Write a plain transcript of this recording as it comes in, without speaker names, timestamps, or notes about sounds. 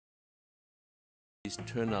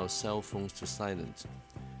please turn our cell phones to silent.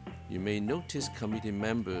 You may notice committee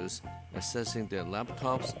members accessing their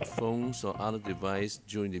laptops, phones, or other device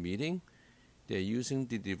during the meeting. They are using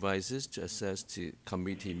the devices to access the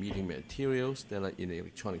committee meeting materials that are in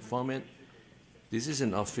electronic format. This is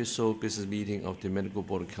an official business meeting of the Medical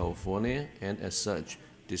Board of California, and as such,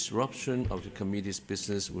 disruption of the committee's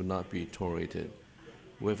business will not be tolerated.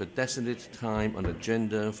 We have a designated time on the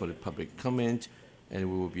agenda for the public comment, and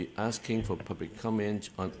we will be asking for public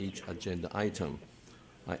comment on each agenda item.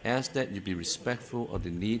 I ask that you be respectful of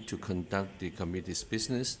the need to conduct the committee's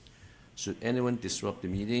business. Should anyone disrupt the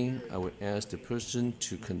meeting, I will ask the person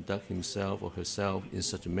to conduct himself or herself in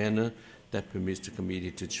such a manner that permits the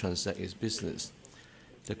committee to transact its business.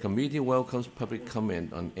 The committee welcomes public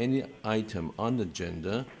comment on any item on the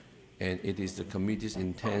agenda, and it is the committee's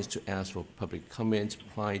intent to ask for public comment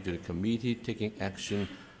prior to the committee taking action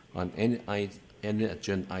on any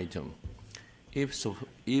agenda item. If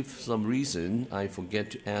some reason I forget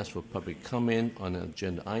to ask for public comment on an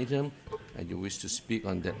agenda item and you wish to speak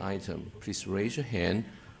on that item, please raise your hand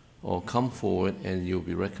or come forward and you'll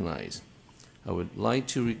be recognized. I would like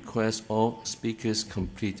to request all speakers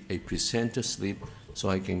complete a presenter slip so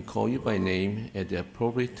I can call you by name at the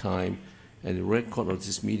appropriate time, and the record of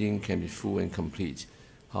this meeting can be full and complete.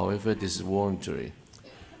 However, this is voluntary.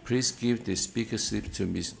 Please give the speaker slip to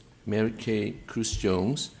Ms. Mary Kay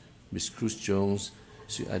Cruz-Jones. Ms. Cruz-Jones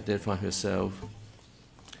should identify herself.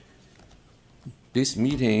 This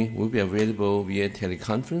meeting will be available via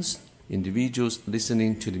teleconference. Individuals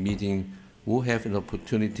listening to the meeting will have an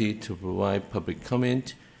opportunity to provide public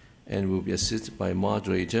comment and will be assisted by a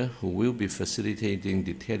moderator who will be facilitating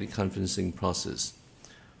the teleconferencing process.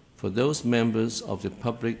 For those members of the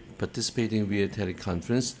public participating via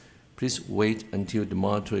teleconference, please wait until the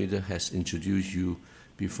moderator has introduced you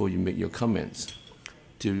before you make your comments.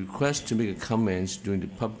 To request to make a comment during the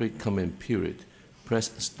public comment period, press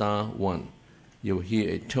 *1. You will hear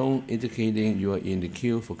a tone indicating you are in the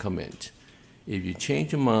queue for comment. If you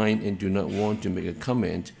change your mind and do not want to make a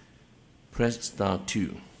comment, press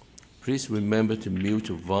 *2. Please remember to mute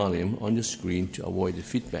the volume on your screen to avoid the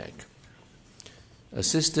feedback.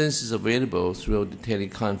 Assistance is available throughout the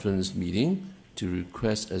teleconference meeting. To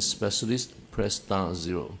request a specialist, press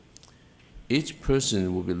 *0. Each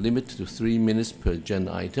person will be limited to 3 minutes per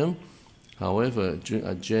agenda item. However, during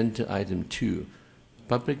agenda item 2,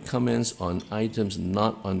 public comments on items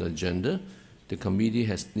not on the agenda, the committee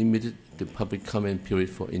has limited the public comment period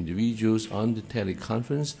for individuals on the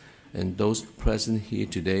teleconference and those present here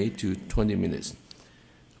today to 20 minutes.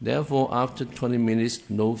 Therefore, after 20 minutes,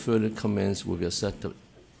 no further comments will be accepted.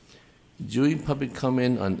 During public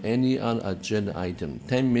comment on any other agenda item,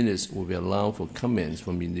 10 minutes will be allowed for comments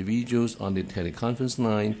from individuals on the teleconference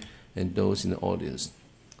line and those in the audience.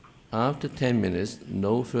 After 10 minutes,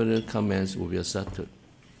 no further comments will be accepted.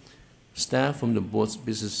 Staff from the Board's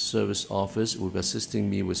Business Service Office will be assisting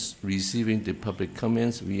me with receiving the public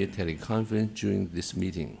comments via teleconference during this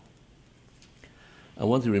meeting. I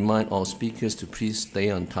want to remind all speakers to please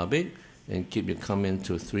stay on topic and keep your comment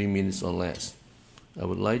to 3 minutes or less. I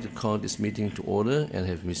would like to call this meeting to order and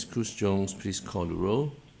have Ms. Cruz-Jones please call the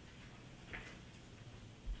roll.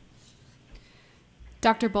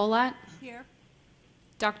 Dr. Bolat? Here.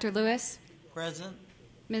 Dr. Lewis? Present.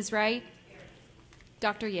 Ms. Wright?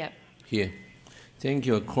 Dr. Yip? Here. Thank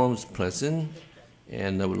you. A quorum is present,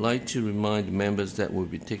 and I would like to remind the members that we'll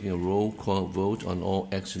be taking a roll call vote on all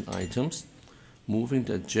action items. Moving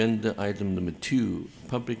to agenda item number 2,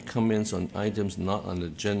 public comments on items not on the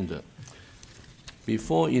agenda.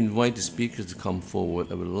 Before I invite the speakers to come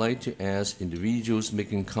forward, I would like to ask individuals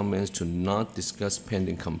making comments to not discuss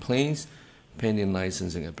pending complaints, pending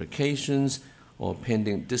licensing applications, or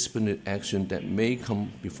pending disciplinary action that may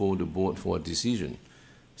come before the board for a decision.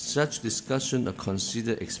 Such discussions are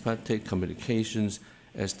considered ex parte communications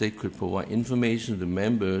as they could provide information to the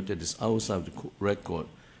member that is outside of the record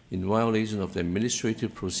in violation of the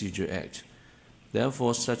Administrative Procedure Act.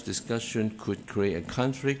 Therefore, such discussion could create a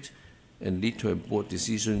conflict and lead to a board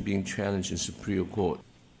decision being challenged in Superior Court.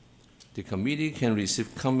 The committee can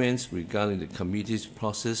receive comments regarding the committee's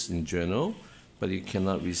process in general, but it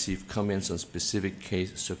cannot receive comments on specific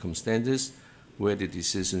case circumstances where the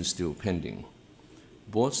decision is still pending.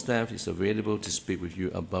 Board staff is available to speak with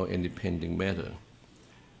you about any pending matter.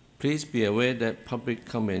 Please be aware that public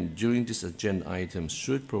comment during this agenda item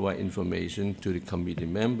should provide information to the committee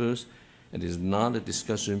members and is not a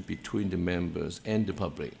discussion between the members and the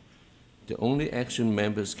public. The only action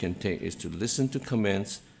members can take is to listen to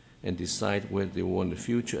comments and decide whether they want a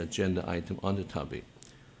future agenda item on the topic.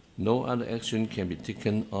 No other action can be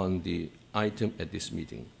taken on the item at this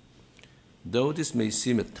meeting. Though this may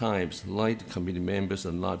seem at times like the committee members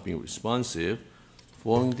are not being responsive,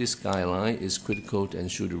 following this guideline is critical to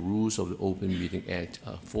ensure the rules of the Open Meeting Act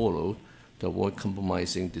are followed to avoid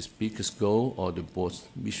compromising the speaker's goal or the board's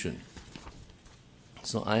mission.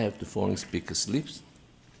 So I have the following speakers' lists.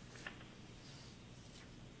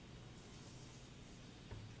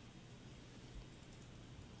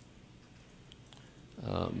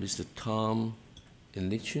 Mr. Tom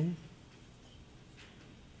Elichin,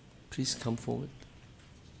 please come forward.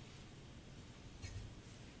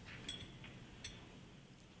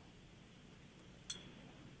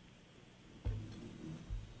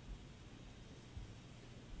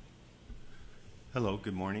 Hello,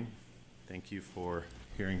 good morning. Thank you for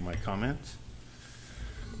hearing my comments.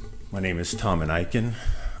 My name is Tom Eichen.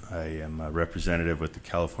 I am a representative with the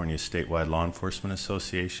California Statewide Law Enforcement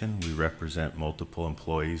Association. We represent multiple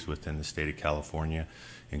employees within the state of California,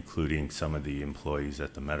 including some of the employees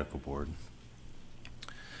at the medical board.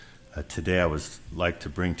 Today I would like to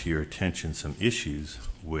bring to your attention some issues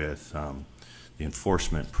with the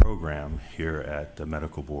enforcement program here at the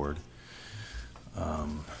medical board.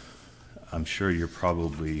 I'm sure you're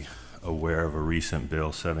probably aware of a recent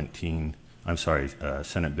bill, Senate Bill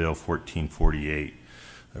 1448,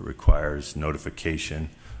 that requires notification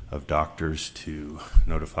of doctors to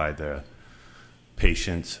notify the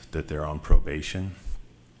patients that they're on probation.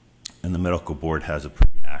 And the medical board has a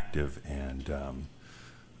pretty active and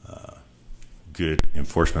good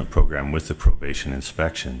enforcement program with the probation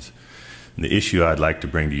inspections. And the issue I'd like to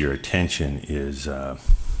bring to your attention is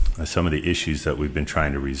some of the issues that we've been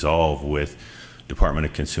trying to resolve with Department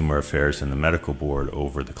of Consumer Affairs and the medical board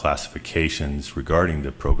over the classifications regarding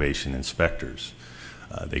the probation inspectors.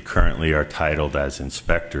 They currently are titled as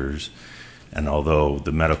inspectors, and although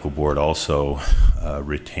the medical board also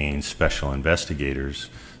retains special investigators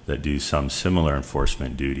that do some similar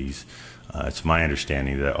enforcement duties, it's my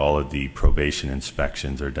understanding that all of the probation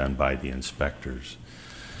inspections are done by the inspectors.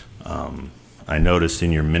 I noticed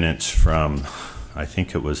in your minutes from, I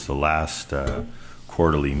think it was the last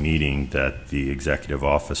quarterly meeting, that the executive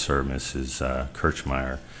officer, Mrs.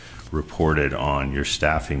 Kirchmeier, reported on your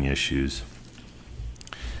staffing issues.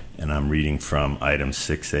 And I'm reading from item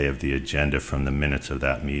 6A of the agenda from the minutes of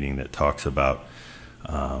that meeting that talks about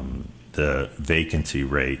the vacancy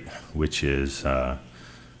rate, which is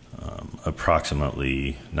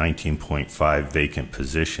approximately 19.5 vacant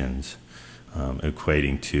positions,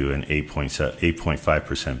 equating to an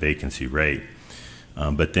 8.5% vacancy rate.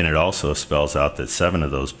 But then it also spells out that 7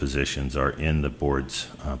 of those positions are in the board's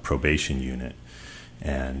probation unit.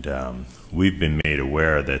 And we've been made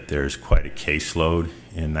aware that there's quite a caseload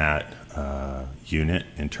in that unit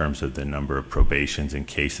in terms of the number of probations and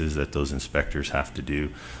cases that those inspectors have to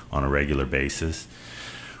do on a regular basis.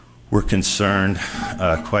 We're concerned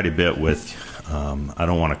quite a bit with, I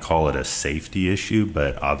don't want to call it a safety issue,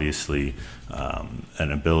 but obviously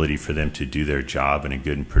an ability for them to do their job in a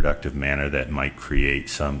good and productive manner that might create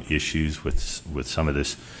some issues with some of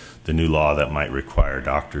this, the new law that might require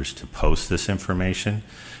doctors to post this information,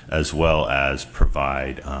 as well as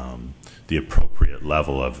provide the appropriate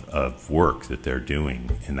level of work that they're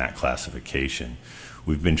doing in that classification.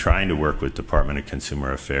 We've been trying to work with Department of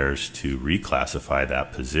Consumer Affairs to reclassify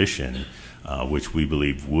that position, which we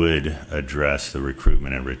believe would address the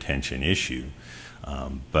recruitment and retention issue.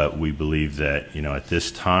 But we believe that, at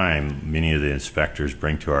this time, many of the inspectors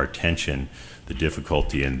bring to our attention the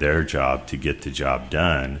difficulty in their job to get the job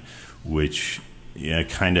done, which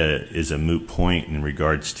kind of is a moot point in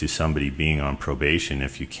regards to somebody being on probation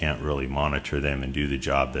if you can't really monitor them and do the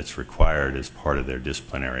job that's required as part of their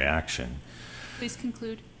disciplinary action. Please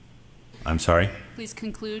conclude. I'm sorry? Please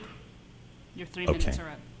conclude. Your 3 minutes are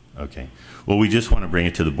up. Okay. Well, we just want to bring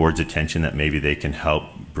it to the board's attention that maybe they can help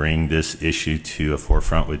bring this issue to a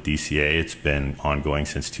forefront with DCA. It's been ongoing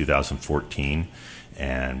since 2014,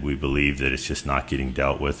 and we believe that it's just not getting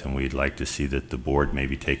dealt with, and we'd like to see that the board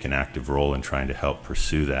maybe take an active role in trying to help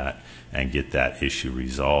pursue that and get that issue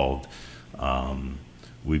resolved.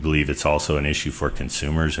 We believe it's also an issue for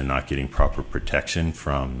consumers and not getting proper protection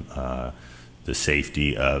from the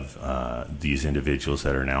safety of these individuals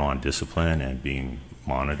that are now on discipline and being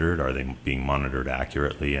monitored. Are they being monitored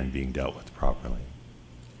accurately and being dealt with properly?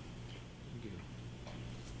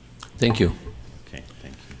 Thank you. Okay,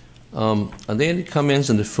 thank you. Are there any comments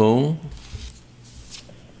on the phone?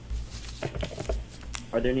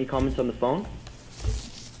 Are there any comments on the phone?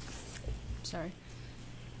 Sorry.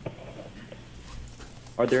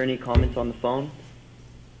 Are there any comments on the phone?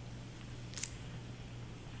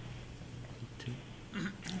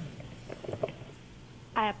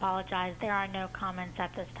 I apologize. There are no comments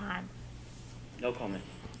at this time. No comments.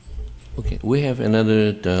 Okay, we have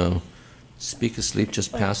another speaker slip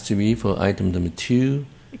just passed to me for item number 2.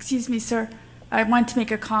 Excuse me, sir. I want to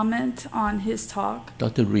make a comment on his talk.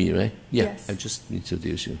 Dr. Ree, right? Yeah, Yes. I just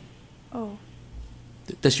introduced you. Oh,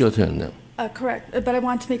 That's your turn now. correct. But I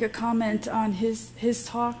want to make a comment on his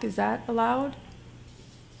talk. Is that allowed?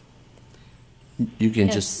 You can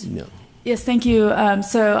Yes. just, Yes, thank you.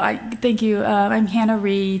 Thank you. I'm Hannah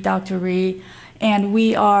Ree, Dr. Ree, and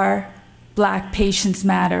we are Black Patients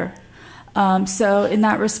Matter. So in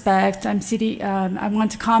that respect, I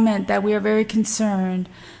want to comment that we are very concerned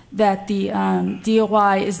that the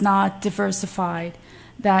DOI is not diversified,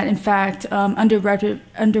 that in fact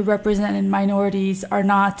underrepresented minorities are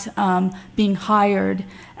not being hired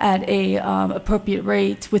at a appropriate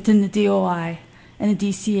rate within the DOI and the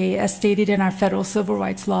DCA, as stated in our federal civil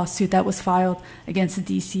rights lawsuit that was filed against the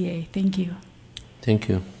DCA. Thank you. thank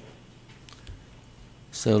you.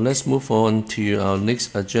 So let's move on to our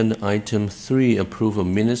next agenda item 3, approval of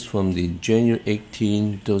minutes from the January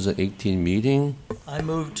 18, 2018 meeting. I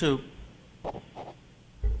move to.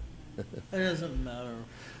 It doesn't matter.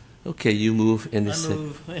 Okay, you move and I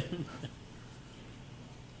move.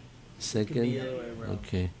 second. Could be the other way around.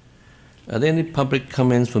 Okay. Are there any public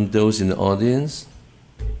comments from those in the audience?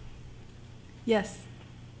 Yes.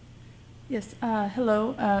 Yes.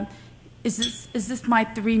 Hello. Is this my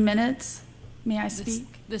 3 minutes? May I speak?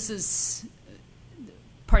 This is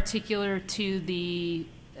particular to the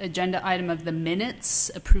agenda item of the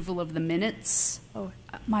minutes, approval of the minutes. Oh,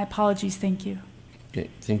 my apologies. Thank you.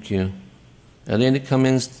 Okay, thank you. Are there any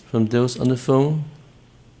comments from those on the phone?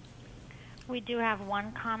 We do have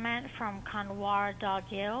one comment from Kanwar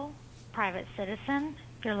Dagil, private citizen.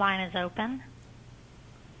 Your line is open.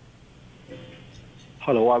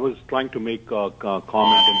 Hello, I was trying to make a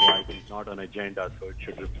comment in the item, not on agenda, so it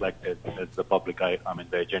should reflect it as the public,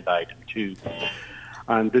 the agenda item 2.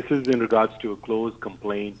 And this is in regards to a closed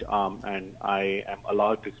complaint, and I am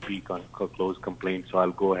allowed to speak on a closed complaint, so I'll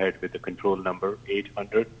go ahead with the control number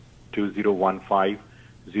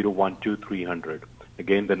 800-2015-012-300.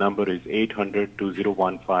 Again, the number is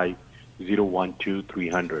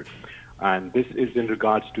 800-2015-012-300. And this is in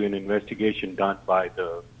regards to an investigation done by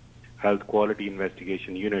the Health Quality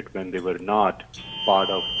Investigation Unit when they were not part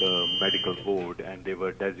of the medical board and they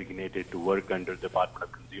were designated to work under the Department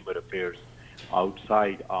of Consumer Affairs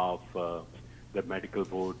outside of the medical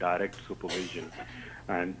board direct supervision.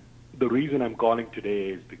 And the reason I'm calling today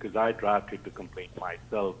is because I drafted the complaint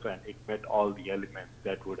myself and it met all the elements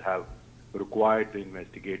that would have required the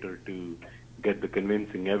investigator to get the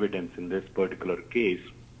convincing evidence in this particular case.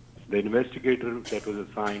 The investigator that was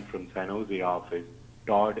assigned from San Jose office,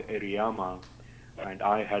 Todd Ariyama, and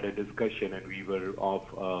I had a discussion, and we were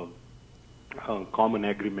of common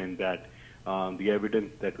agreement that the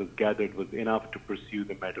evidence that was gathered was enough to pursue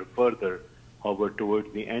the matter further. However,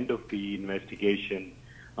 towards the end of the investigation,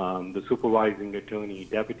 the supervising attorney,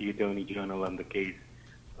 deputy attorney general on the case,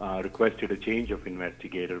 requested a change of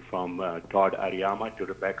investigator from Todd Ariyama to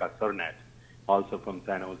Rebecca Surnet, also from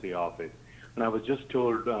San Jose office. And I was just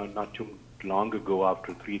told not too long ago,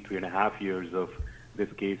 after three and a half years of this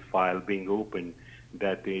case file being open,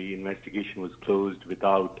 that the investigation was closed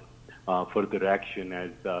without further action,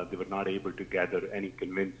 as they were not able to gather any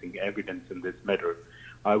convincing evidence in this matter.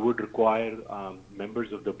 I would require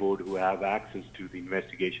members of the board who have access to the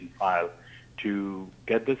investigation file to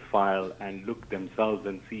get this file and look themselves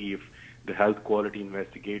and see if the health quality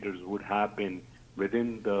investigators would have been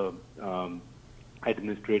within the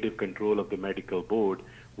administrative control of the medical board.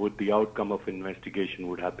 Would the outcome of investigation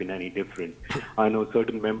would have been any different? I know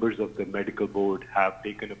certain members of the medical board have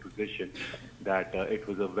taken a position that it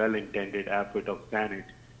was a well-intended effort of Senate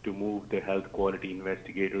to move the health quality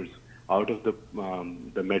investigators out of the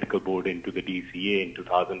medical board into the DCA in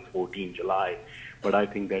 2014 July. But I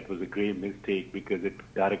think that was a grave mistake because it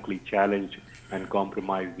directly challenged and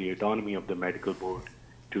compromised the autonomy of the medical board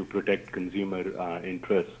to protect consumer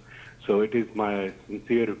interests. So it is my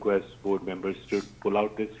sincere request, board members, to pull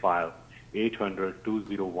out this file,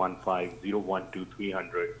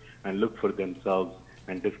 800-2015-012-300, and look for themselves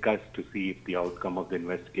and discuss to see if the outcome of the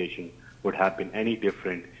investigation would have been any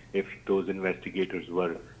different if those investigators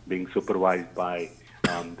were being supervised by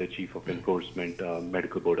the Chief of Enforcement,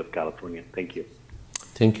 Medical Board of California. Thank you.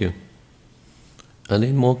 Thank you. Are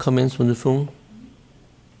there more comments from the phone?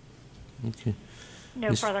 Okay.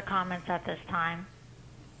 No further comments at this time.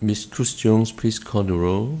 Ms. Cruz Jones, please call the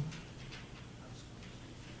roll.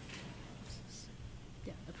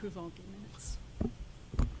 Yeah, approval of the minutes.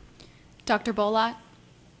 Dr. Bolot?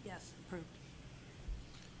 Yes, approved.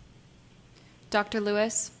 Dr.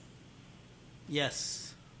 Lewis?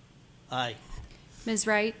 Yes. Aye. Ms.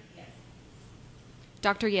 Wright?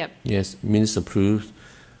 Dr. Yip. Yes, minutes approved.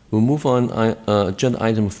 We'll move on. Agenda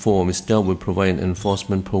item 4, Ms. Dell will provide an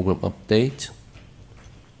enforcement program update.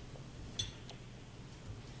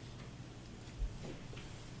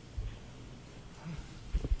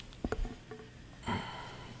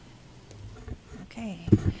 Okay.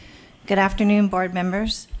 Good afternoon, board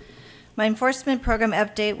members. My enforcement program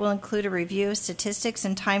update will include a review of statistics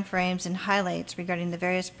and timeframes and highlights regarding the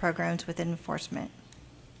various programs within enforcement.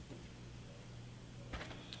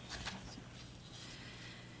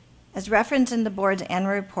 As referenced in the board's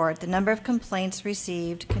annual report, the number of complaints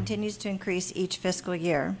received continues to increase each fiscal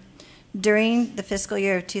year. During the fiscal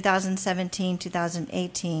year of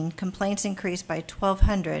 2017-2018, complaints increased by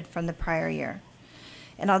 1,200 from the prior year.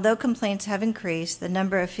 And although complaints have increased, the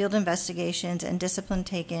number of field investigations and discipline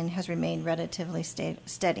taken has remained relatively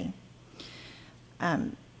steady.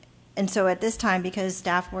 And so at this time, because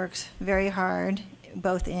staff works very hard,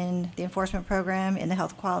 both in the enforcement program, in the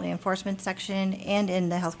health quality enforcement section, and in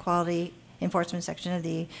the health quality enforcement section of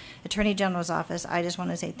the Attorney General's office, I just want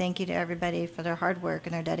to say thank you to everybody for their hard work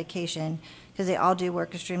and their dedication, because they all do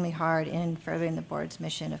work extremely hard in furthering the board's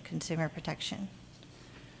mission of consumer protection.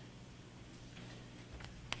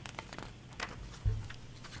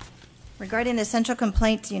 Regarding the central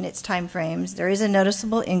complaints unit's timeframes, there is a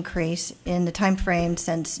noticeable increase in the timeframe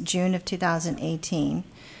since June of 2018.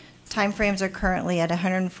 Timeframes are currently at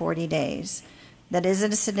 140 days. That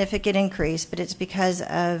isn't a significant increase, but it's because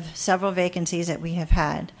of several vacancies that we have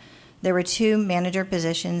had. There were 2 manager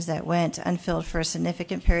positions that went unfilled for a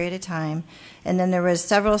significant period of time, and then there was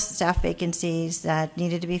several staff vacancies that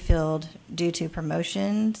needed to be filled due to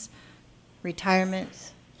promotions,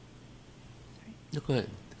 retirements. Go ahead.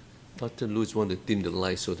 Dr. Lewis wanted to dim the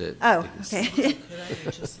light so that... Oh, okay.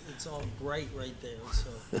 It's all bright right there, so.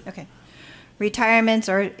 Okay. Retirements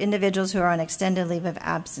or individuals who are on extended leave of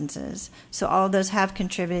absences. So all of those have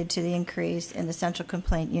contributed to the increase in the central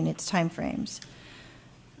complaint unit's timeframes.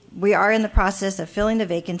 We are in the process of filling the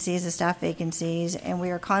vacancies, the staff vacancies, and we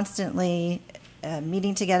are constantly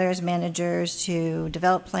meeting together as managers to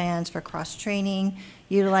develop plans for cross-training,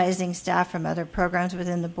 utilizing staff from other programs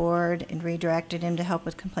within the board and redirecting them to help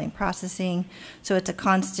with complaint processing. So it's a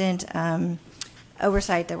constant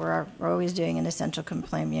oversight that we're always doing in the central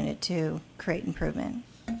complaint unit to create improvement.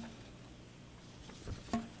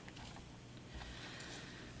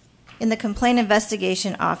 In the complaint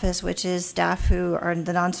investigation office, which is staff who are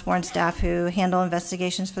the non-sworn staff who handle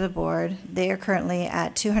investigations for the board, they are currently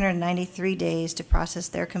at 293 days to process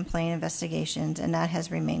their complaint investigations, and that has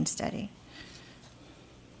remained steady.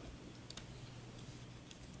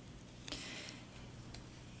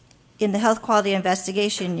 In the health quality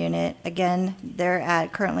investigation unit, again, they're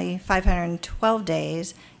at currently 512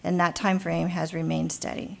 days, and that time frame has remained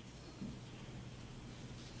steady.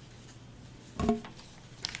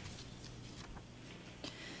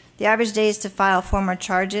 The average days to file formal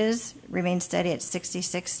charges remains steady at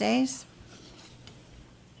 66 days.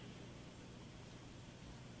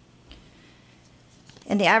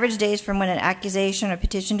 And the average days from when an accusation or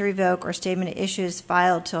petition to revoke or statement of issue is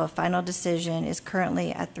filed till a final decision is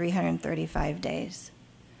currently at 335 days.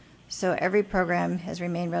 So every program has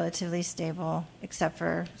remained relatively stable, except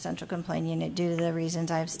for Central Complaint Unit, due to the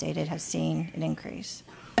reasons I've stated, have seen an increase.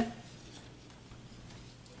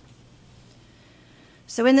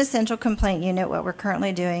 So in the Central Complaint Unit, what we're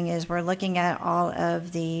currently doing is we're looking at all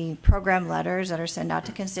of the program letters that are sent out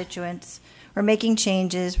to constituents. We're making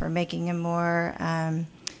changes. We're making them more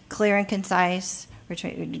clear and concise.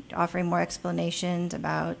 We're offering more explanations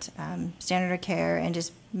about standard of care and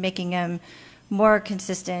just making them more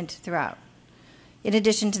consistent throughout. In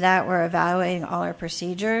addition to that, we're evaluating all our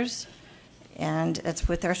procedures, and that's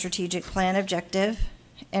with our strategic plan objective.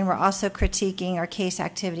 And we're also critiquing our case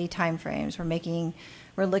activity timeframes.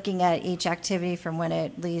 We're looking at each activity from when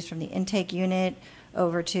it leaves from the intake unit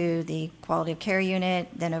over to the quality of care unit,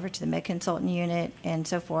 then over to the med consultant unit, and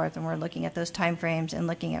so forth. And we're looking at those timeframes and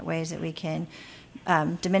looking at ways that we can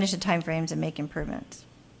diminish the timeframes and make improvements.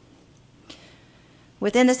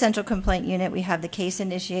 Within the Central Complaint Unit, we have the Case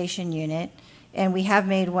Initiation Unit, and we have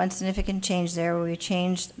made one significant change there where we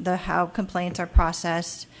changed how complaints are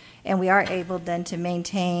processed, and we are able then to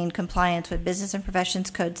maintain compliance with Business and Professions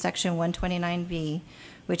Code Section 129B,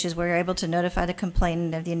 which is where you're able to notify the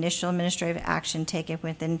complainant of the initial administrative action taken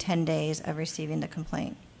within 10 days of receiving the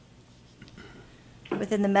complaint.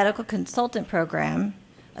 Within the medical consultant program,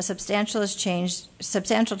 a substantial change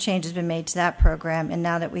has been made to that program, and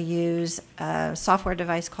now that we use a software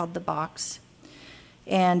device called the Box,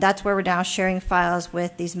 and that's where we're now sharing files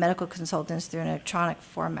with these medical consultants through an electronic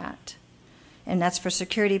format. And that's for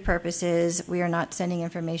security purposes. We are not sending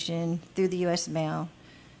information through the U.S. mail.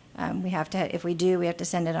 We have to, if we do, we have to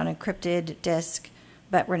send it on a encrypted disk,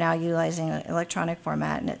 but we're now utilizing an electronic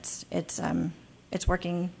format, and it's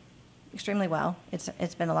working extremely well.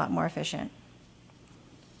 It's been a lot more efficient.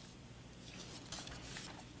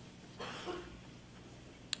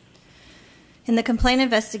 In the complaint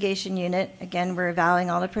investigation unit, again, we're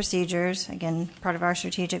evaluating all the procedures, again, part of our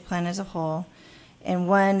strategic plan as a whole. And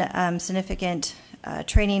one significant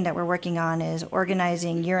training that we're working on is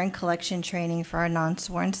organizing urine collection training for our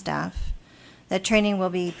non-sworn staff. That training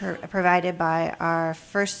will be provided by our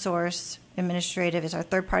First Source administrative, is our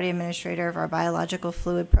third-party administrator of our biological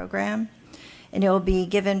fluid program. And it will be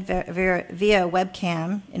given via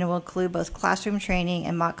webcam, and it will include both classroom training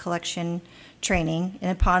and mock collection training.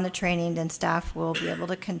 And upon the training, then staff will be able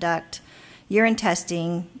to conduct urine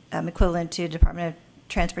testing equivalent to Department of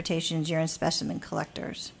Transportation's urine specimen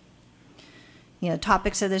collectors.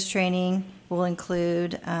 Topics of this training will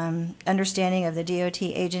include understanding of the DOT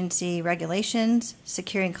agency regulations,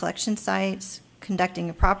 securing collection sites, conducting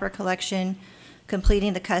a proper collection,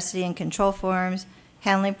 completing the custody and control forms,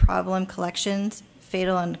 handling problem collections,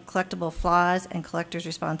 fatal and collectible flaws, and collectors'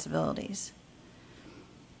 responsibilities.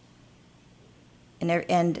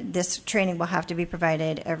 And this training will have to be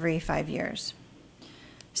provided every 5 years.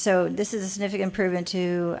 So this is a significant improvement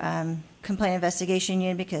to complaint investigation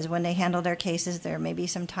unit, because when they handle their cases, there may be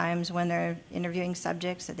some times when they're interviewing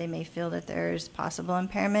subjects that they may feel that there's possible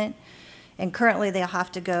impairment. And currently they'll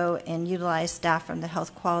have to go and utilize staff from the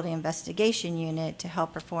health quality investigation unit to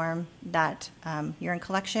help perform that urine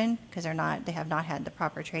collection, because they have not had the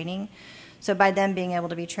proper training. So by them being able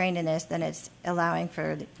to be trained in this, then it's allowing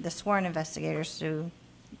for the sworn investigators to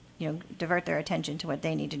divert their attention to what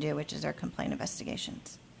they need to do, which is their complaint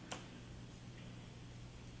investigations.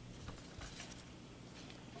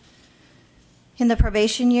 In the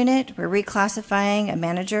probation unit, we're reclassifying a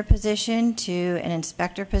manager position to an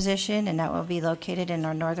inspector position, and that will be located in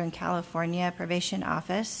our Northern California probation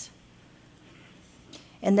office.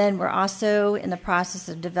 And then we're also in the process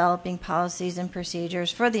of developing policies and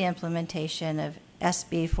procedures for the implementation of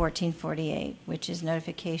SB 1448, which is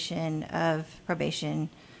notification of probation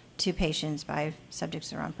to patients by subjects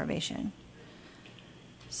who are on probation.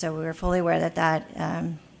 So we're fully aware that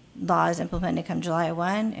that law is implemented come July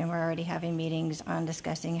 1, and we're already having meetings on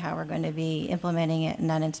discussing how we're going to be implementing it, and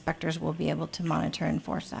then inspectors will be able to monitor and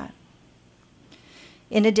enforce that.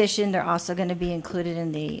 In addition, they're also going to be included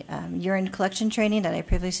in the urine collection training that I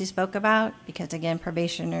previously spoke about, because again,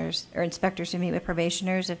 probationers or inspectors who meet with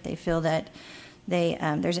probationers, if they feel that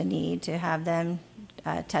there's a need to have them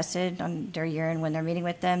tested on their urine when they're meeting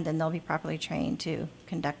with them, then they'll be properly trained to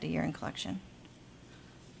conduct a urine collection.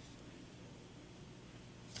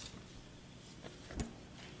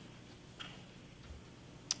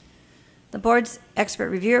 The board's expert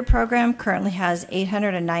reviewer program currently has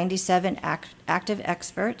 897 active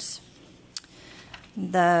experts.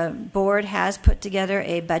 The board has put together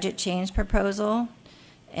a budget change proposal,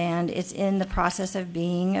 and it's in the process of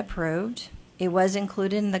being approved. It was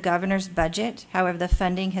included in the governor's budget. However, the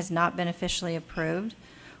funding has not been officially approved.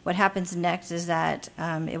 What happens next is that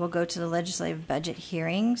it will go to the legislative budget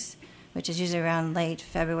hearings, which is usually around late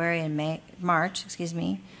February and March.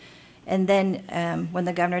 And then when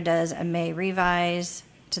the governor does a May revise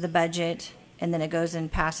to the budget, and then it goes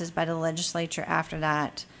and passes by the legislature after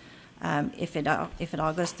that, if it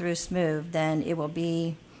all goes through smooth, then it will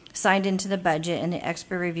be signed into the budget, and the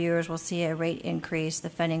expert reviewers will see a rate increase. The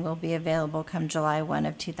funding will be available come July 1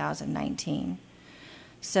 of 2019.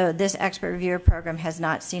 So this expert reviewer program has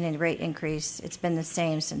not seen a rate increase. It's been the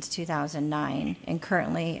same since 2009, and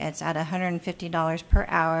currently it's at $150 per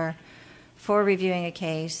hour for reviewing a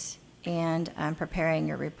case and preparing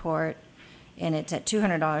your report, and it's at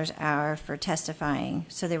 $200 an hour for testifying.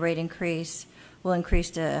 So the rate increase will increase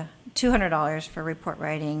to $200 for report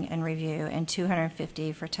writing and review, and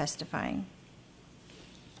 $250 for testifying.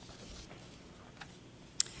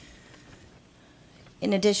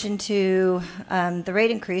 In addition to the rate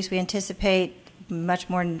increase, we anticipate much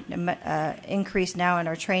more increase now in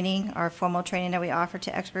our training, our formal training that we offer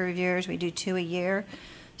to expert reviewers. We do 2 a year.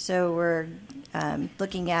 So we're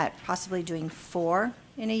looking at possibly doing 4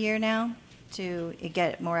 in a year now to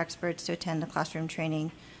get more experts to attend the classroom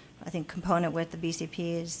training. I think component with the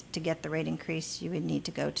BCP is to get the rate increase, you would need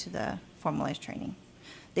to go to the formalized training.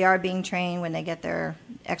 They are being trained when they get their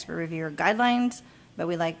expert reviewer guidelines, but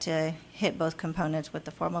we like to hit both components with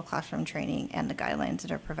the formal classroom training and the guidelines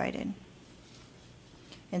that are provided.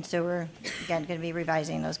 And so we're, again, going to be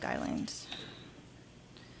revising those guidelines.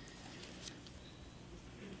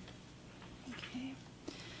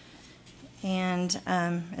 And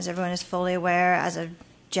as everyone is fully aware, as of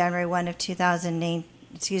January 1 of 2018,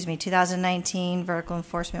 2019 vertical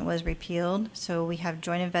enforcement was repealed. So we have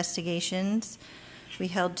joint investigations. We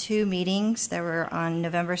held 2 meetings that were on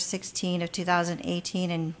November 16 of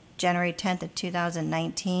 2018 and January 10th of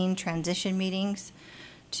 2019, transition meetings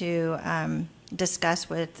to discuss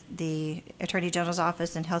with the Attorney General's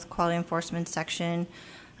Office and Health Quality Enforcement Section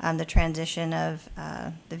the transition of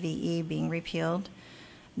the VE being repealed.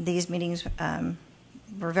 These meetings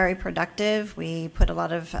were very productive. We put a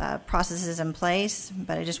lot of processes in place,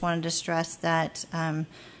 but I just wanted to stress that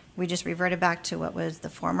we just reverted back to what was the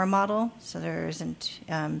former model, so there isn't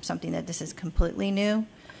something that this is completely new.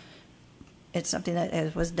 It's something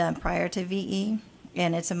that was done prior to VE,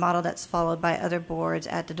 and it's a model that's followed by other boards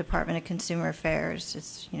at the Department of Consumer Affairs.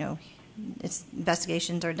 Its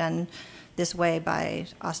investigations are done this way by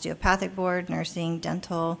osteopathic board, nursing,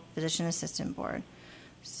 dental, physician assistant board.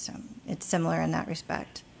 So it's similar in that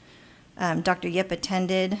respect. Dr. Yip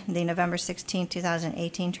attended the November 16,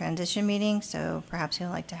 2018 transition meeting, so perhaps he'll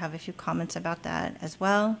like to have a few comments about that as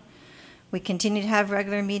well. We continue to have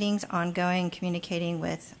regular meetings ongoing, communicating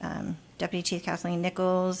with Deputy Chief Kathleen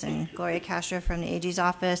Nichols and Gloria Castro from the AG's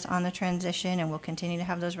office on the transition, and we'll continue to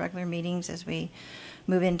have those regular meetings as we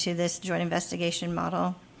move into this joint investigation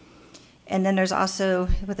model. And then there's also,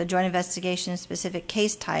 with the joint investigation, specific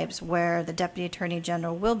case types where the Deputy Attorney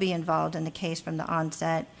General will be involved in the case from the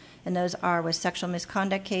onset, and those are with sexual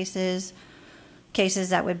misconduct cases, cases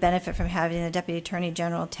that would benefit from having the Deputy Attorney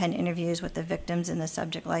General attend interviews with the victims and the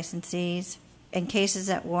subject licensees, and cases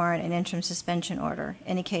that warrant an interim suspension order,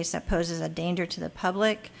 any case that poses a danger to the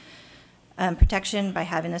public, protection by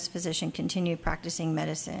having this physician continue practicing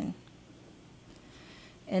medicine.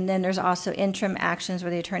 And then there's also interim actions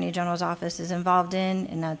where the Attorney General's office is involved in,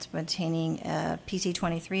 and that's obtaining a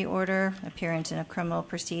PC-23 order, appearance in a criminal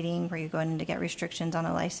proceeding where you're going to get restrictions on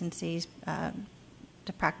a licensee's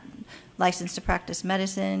license to practice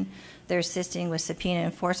medicine. They're assisting with subpoena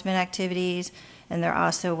enforcement activities, and they're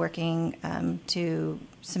also working to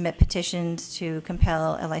submit petitions to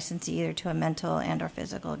compel a licensee either to a mental and or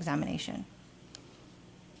physical examination.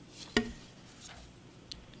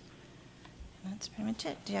 That's pretty much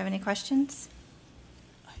it. Do you have any questions?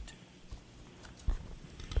 I do.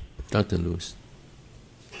 Dr. Lewis.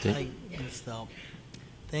 Thank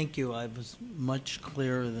you. I was much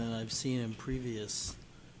clearer than I've seen in previous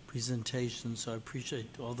presentations, so I appreciate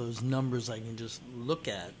all those numbers I can just look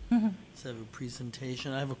at instead of a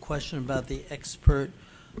presentation. I have a question about the expert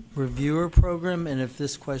reviewer program, and if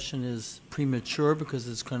this question is premature because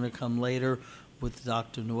it's going to come later with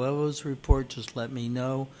Dr. Nuevo's report, just let me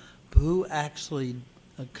know. Who actually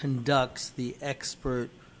conducts the expert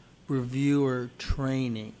reviewer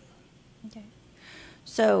training? Okay.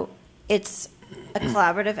 So it's a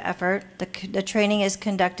collaborative effort. The training is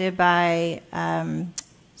conducted by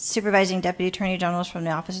supervising deputy attorney generals from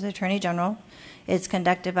the Office of the Attorney General. It's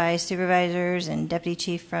conducted by supervisors and deputy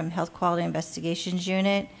chief from Health Quality Investigations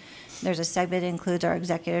Unit. There's a segment that includes our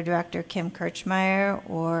executive director, Kim Kirchmeyer,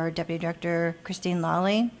 or deputy director, Christine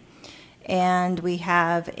Lawley. And we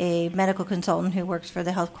have a medical consultant who works for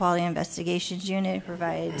the Health Quality Investigations Unit, who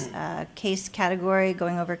provides a case category,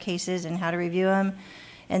 going over cases and how to review them.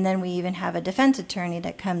 And then we even have a defense attorney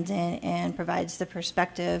that comes in and provides the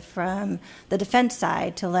perspective from the defense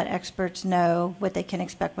side to let experts know what they can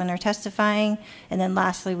expect when they're testifying. And then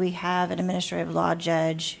lastly, we have an administrative law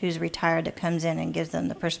judge who's retired that comes in and gives them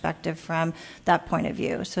the perspective from that point of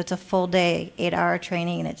view. So it's a full day, 8-hour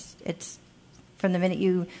training, and it's from the minute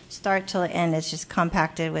you start till the end, it's just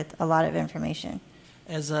compacted with a lot of information.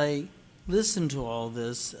 As I listen to all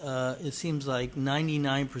this, it seems like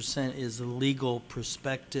 99% is a legal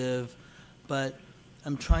perspective, but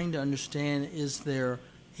I'm trying to understand, is there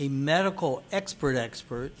a medical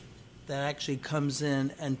expert that actually comes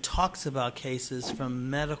in and talks about cases from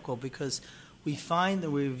medical? Because we find that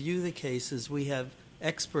we review the cases, we have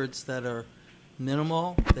experts that are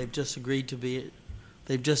minimal, they've just agreed to be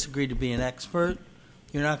an expert.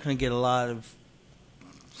 You're not going to get a lot of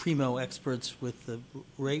primo experts with the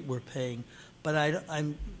rate we're paying, but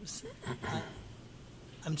I'm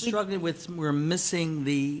struggling with, we're missing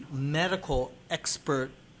the medical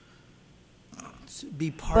expert to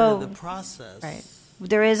be part of the process. Right.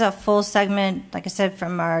 There is a full segment, like I said,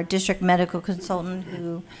 from our district medical consultant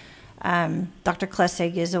who, Dr.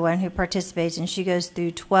 Klessig is the one who participates, and she goes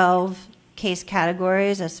through 12 case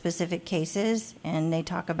categories of specific cases, and they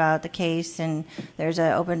talk about the case, and there's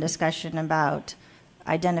an open discussion about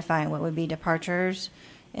identifying what would be departures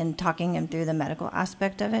and talking them through the medical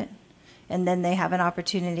aspect of it. And then they have an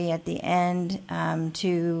opportunity at the end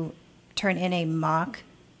to turn in a mock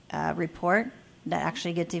report that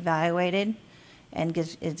actually gets evaluated and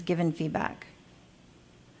is given feedback.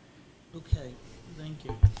 Okay, thank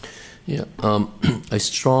you. Yeah, I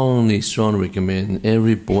strongly recommend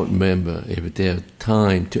every board member, if they have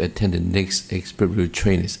time, to attend the next expert review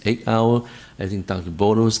training. It's 8 hours. I think Dr.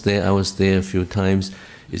 Bodo was there. I was there a few times.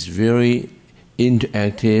 It's very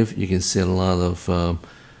interactive. You can see a lot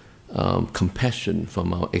of compassion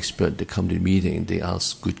from our experts that come to the meeting. They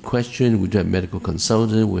ask good questions. We do have medical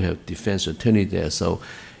consultant. We have defense attorney there. So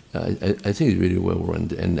I think it's really well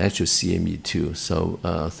run, and actually CME too. So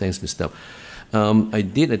thanks, Mr. I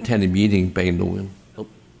did attend a meeting back in November. Oh,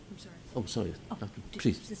 I'm sorry. Oh,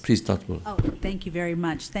 sorry. Please, Dr. Bodo. Oh, thank you very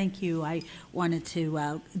much. Thank you. I wanted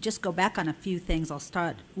to just go back on a few things. I'll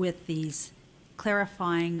start with these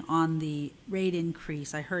clarifying on the rate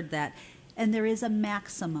increase. I heard that. And there is a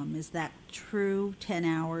maximum. Is that true? 10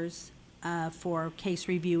 hours for case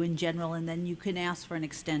review in general, and then you can ask for an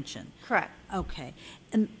extension? Correct. Okay.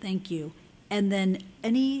 And thank you. And then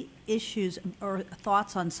any issues or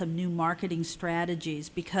thoughts on some new marketing strategies?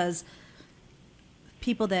 Because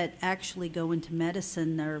people that actually go into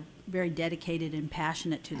medicine are very dedicated and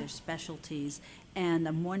passionate to their specialties. And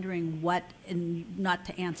I'm wondering what, and not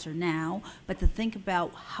to answer now, but to think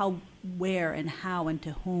about how, where, and how, and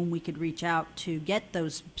to whom we could reach out to get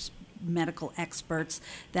those medical experts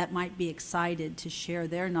that might be excited to share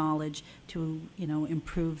their knowledge to, you know,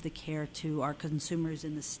 improve the care to our consumers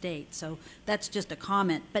in the state. So that's just a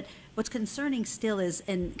comment. But what's concerning still is,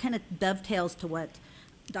 and kind of dovetails to what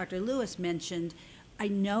Dr. Lewis mentioned, I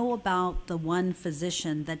know about the one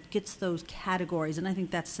physician that gets those categories, and I think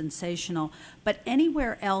that's sensational. But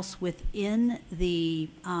anywhere else within the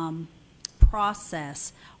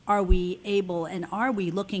process, are we able, and are we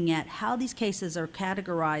looking at how these cases are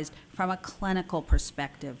categorized from a clinical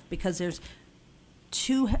perspective? Because there's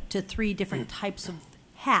 2 to 3 different types of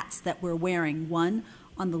hats that we're wearing. One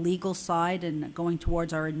on the legal side and going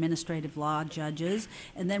towards our administrative law judges,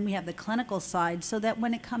 and then we have the clinical side, so that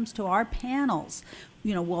when it comes to our panels,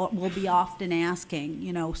 you know, we'll be often asking,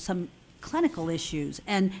 you know, some clinical issues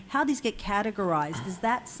and how these get categorized. Is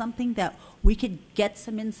that something that we could get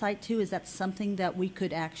some insight to? Is that something that we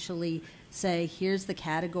could actually say, here's the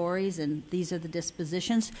categories and these are the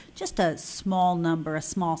dispositions? Just a small number, a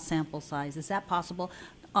small sample size. Is that possible?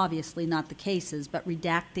 Obviously not the cases, but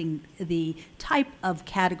redacting the type of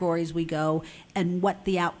categories we go and what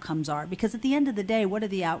the outcomes are. Because at the end of the day, what are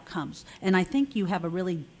the outcomes? And I think you have a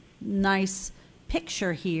really nice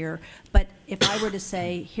picture here, but if I were to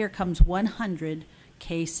say, here comes 100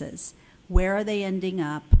 cases, where are they ending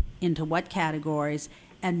up, into what categories,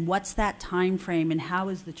 and what's that time frame, and how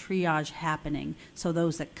is the triage happening? So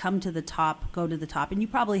those that come to the top go to the top, and you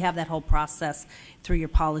probably have that whole process through your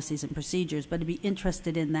policies and procedures, but I'd be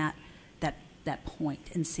interested in that point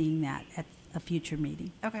and seeing that at a future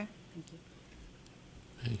meeting. Okay. Thank you.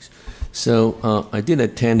 Thanks. So I did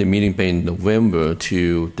attend a meeting back in November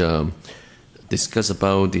to discuss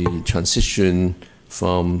about the transition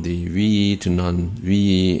from the VE to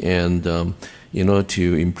non-VE, and in order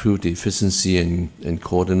to improve the efficiency and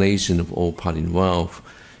coordination of all parties involved.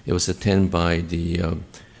 It was attended by the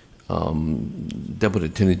Deputy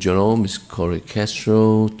Attorney General, Ms. Corey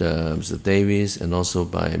Castro, Mr. Davis, and also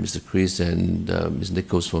by Mr. Chris and Ms.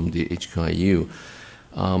 Nichols from the HKIU.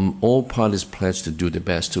 All parties pledged to do their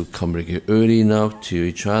best to communicate early enough to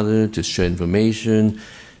each other, to share information,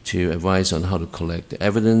 to advise on how to collect the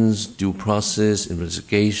evidence, due process,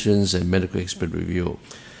 investigations, and medical expert review.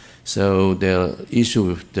 So there are issues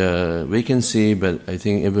with the vacancy, but I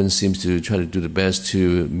think everyone seems to try to do the best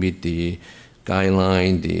to meet the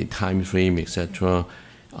guideline, the time frame, etc.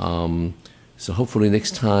 So hopefully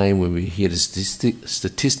next time when we hear the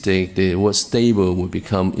statistic, the word stable will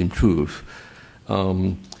become improved.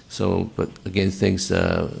 But again, thanks,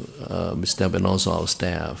 Ms. Deb, and also our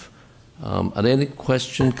staff. Are there any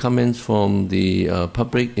questions, comments from the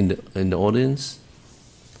public in the audience?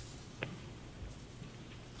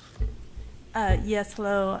 Yes,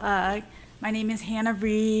 hello. My name is Hannah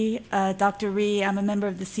Rhee, Dr. Rhee. I'm a member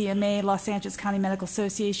of the CMA, Los Angeles County Medical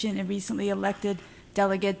Association, and recently elected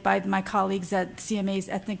delegate by my colleagues at CMA's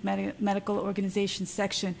Ethnic Medical Organization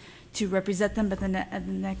section to represent them at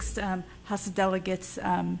the next House of Delegates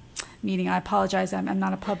meeting. I apologize, I'm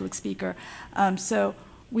not a public speaker. So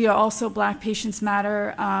we are also Black Patients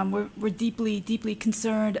Matter. We're deeply, deeply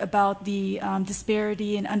concerned about the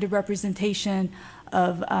disparity and underrepresentation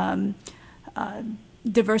of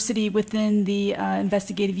diversity within the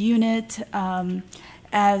investigative unit.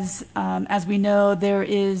 As we know, there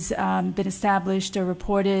is been established or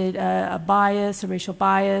reported a bias, a racial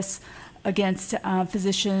bias against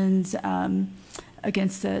physicians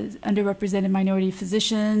against underrepresented minority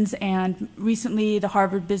physicians. And recently, the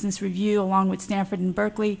Harvard Business Review, along with Stanford and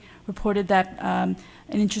Berkeley, reported that an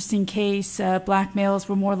interesting case, black males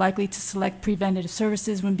were more likely to select preventative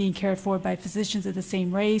services when being cared for by physicians of the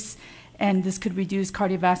same race, and this could reduce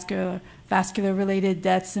vascular-related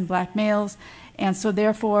deaths in black males. And so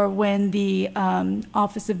therefore, when the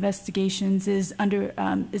Office of Investigations is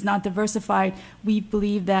not diversified, we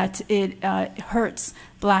believe that it hurts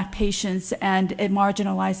black patients and it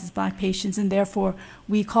marginalizes black patients, and therefore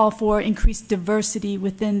we call for increased diversity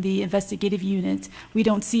within the investigative unit. We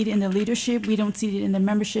don't see it in the leadership, we don't see it in the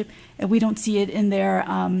membership, and we don't see it in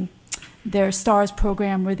their STARS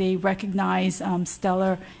program where they recognize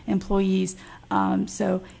stellar employees.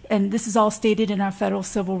 And this is all stated in our federal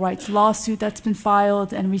civil rights lawsuit that's been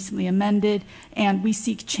filed and recently amended, and we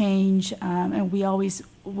seek change, and we always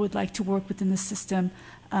would like to work within the system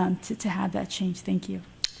to have that change. Thank you.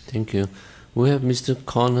 Thank you. We have Mr.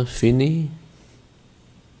 Connor Finney.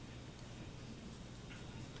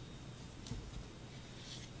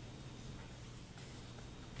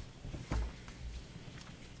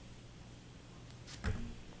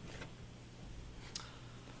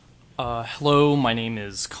 Hello, my name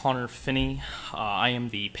is Connor Finney. I am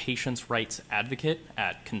the Patients' Rights Advocate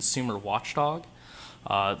at Consumer Watchdog.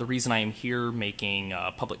 The reason I am here making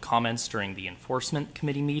public comments during the Enforcement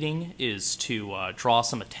Committee meeting is to draw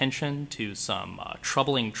some attention to some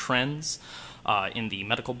troubling trends in the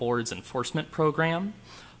Medical Board's enforcement program.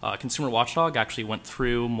 Consumer Watchdog actually went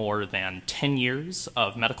through more than 10 years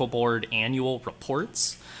of Medical Board annual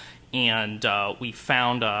reports, and we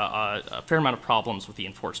found a fair amount of problems with the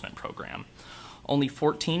enforcement program. Only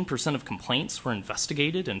 14% of complaints were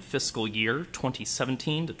investigated in fiscal year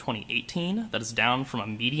 2017 to 2018. That is down from a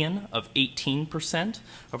median of 18%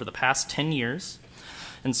 over the past 10 years.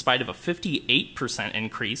 In spite of a 58%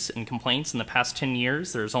 increase in complaints in the past 10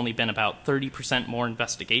 years, there's only been about 30% more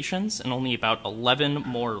investigations and only about 11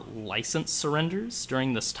 more license surrenders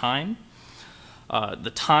during this time.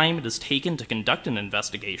 The time it has taken to conduct an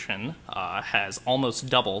investigation has almost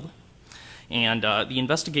doubled, and the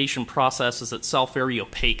investigation process is itself very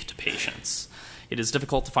opaque to patients. It is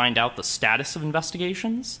difficult to find out the status of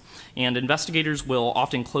investigations, and investigators will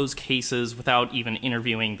often close cases without even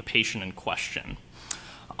interviewing the patient in question.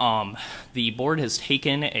 The board has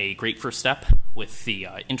taken a great first step with the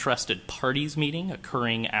interested parties meeting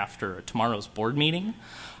occurring after tomorrow's board meeting.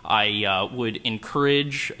 I would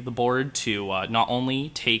encourage the board to not only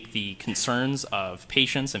take the concerns of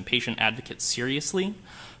patients and patient advocates seriously,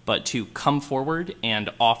 but to come forward and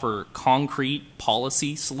offer concrete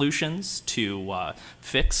policy solutions to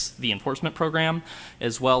fix the enforcement program,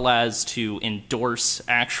 as well as to endorse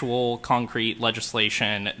actual concrete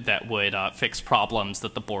legislation that would fix problems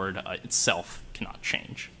that the board itself cannot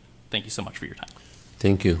change. Thank you so much for your time.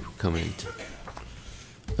 Thank you. Comment.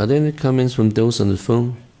 Are there any comments from those on the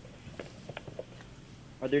phone?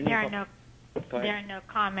 There are no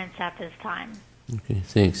comments at this time. Okay,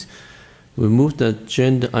 thanks. We move to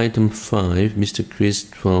agenda item 5, Mr. Chris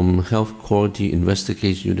from Health Quality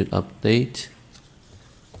Investigation Unit update.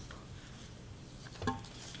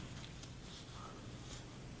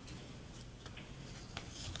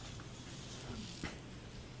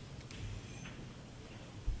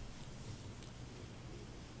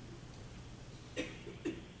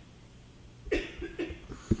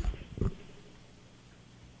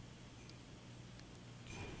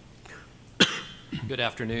 Good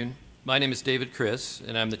afternoon. My name is David Chris,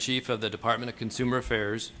 and I'm the Chief of the Department of Consumer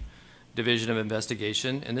Affairs, Division of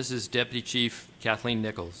Investigation, and this is Deputy Chief Kathleen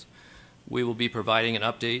Nichols. We will be providing an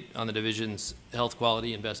update on the Division's Health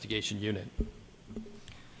Quality Investigation Unit.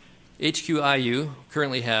 HQIU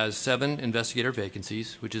currently has 7 investigator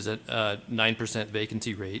vacancies, which is a 9%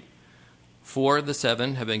 vacancy rate. 4 of the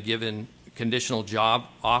 7 have been given conditional job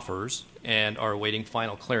offers and are awaiting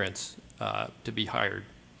final clearance to be hired.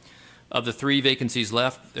 Of the 3 vacancies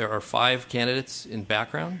left, there are 5 candidates in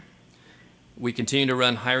background. We continue to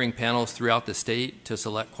run hiring panels throughout the state to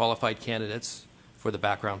select qualified candidates for the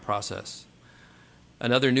background process.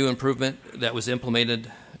 Another new improvement that was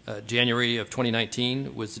implemented January of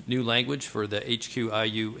 2019 was new language for the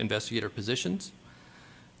HQIU investigator positions.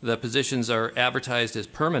 The positions are advertised as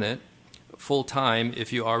permanent, full-time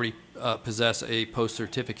if you already possess a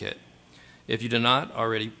post-certificate. If you do not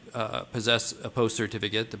already possess a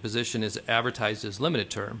post-certificate, the position is advertised as limited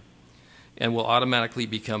term and will automatically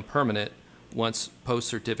become permanent once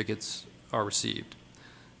post-certificates are received.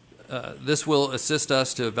 This will assist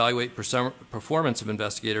us to evaluate performance of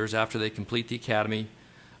investigators after they complete the academy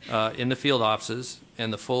in the field offices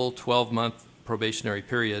and the full 12-month probationary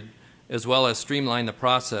period, as well as streamline the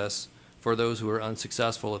process for those who are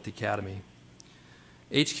unsuccessful at the academy.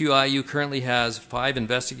 HQIU currently has 5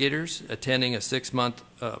 investigators attending a 6-month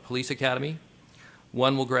police academy.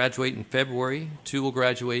 1 will graduate in February, 2 will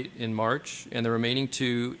graduate in March, and the remaining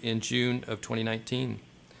 2 in June of 2019.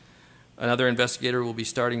 Another investigator will be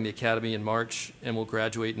starting the academy in March and will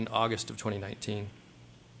graduate in August of 2019.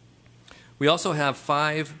 We also have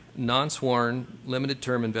 5 non-sworn,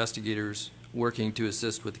 limited-term investigators working to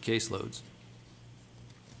assist with the caseloads.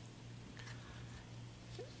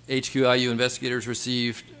 HQIU investigators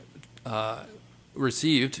received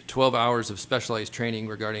 12 hours of specialized training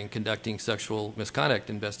regarding conducting sexual misconduct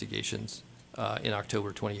investigations in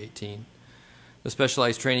October 2018. The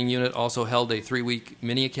specialized training unit also held a 3-week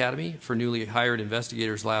mini academy for newly hired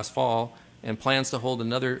investigators last fall and plans to hold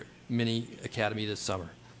another mini academy this summer.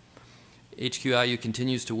 HQIU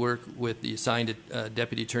continues to work with the assigned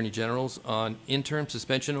Deputy Attorney Generals on interim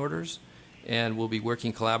suspension orders and will be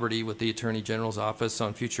working collaboratively with the Attorney General's office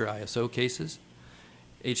on future ISO cases.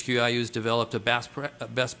 HQIU has developed a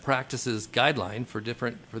best practices guideline for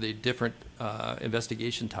the different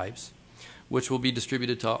investigation types, which will be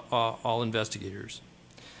distributed to all investigators.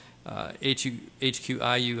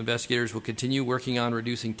 HQIU investigators will continue working on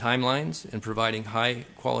reducing timelines and providing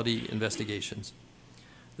high-quality investigations.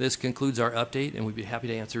 This concludes our update, and we'd be happy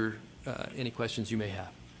to answer any questions you may have.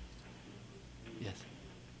 Yes.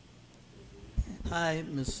 Hi,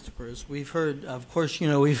 Mr. Bruce. We've heard, of course,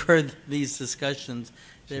 we've heard these discussions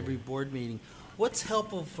at every board meeting. What's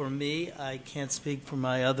helpful for me, I can't speak for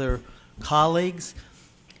my other colleagues,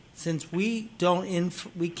 since we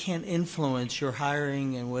can't influence your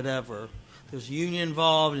hiring and whatever. There's a union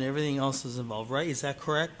involved and everything else is involved, right? Is that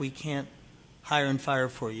correct? We can't hire and fire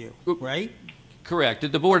for you, right?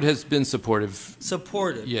 Correct. The board has been supportive.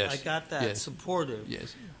 Supportive. Yes. I got that. Yes. Supportive.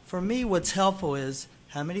 Yes. For me, what's helpful is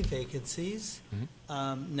how many vacancies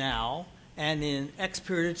now, and in X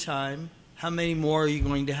period of time, how many more are you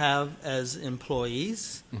going to have as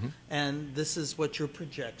employees? And this is what your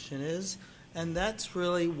projection is. And that's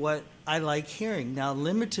really what I like hearing. Now,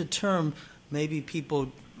 limited term, maybe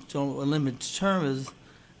people don't, a limited term is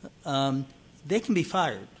they can be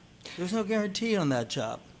fired. There's no guarantee on that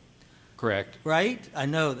job. Correct. Right? I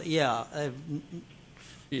know that, yeah.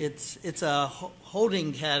 It's a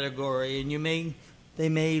holding category, and they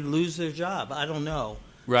may lose their job. I don't know.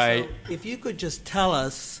 Right. So if you could just tell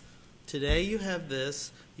us, today you have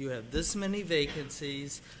this many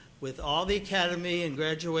vacancies, with all the academy and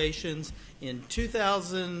graduations in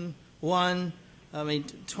 2021,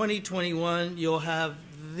 you'll have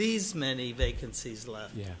these many vacancies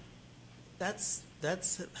left. Yeah. That's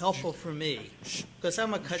helpful for me, because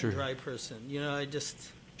I'm a cut and dry person. I just...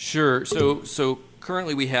 Sure. So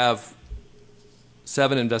currently we have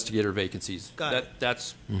 7 investigator vacancies. Got it.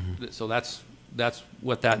 So that's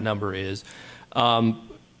what that number is.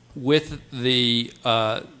 With the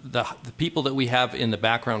people that we have in the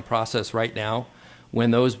background process right now,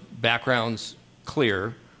 when those backgrounds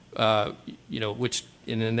clear, it's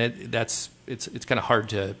kind of hard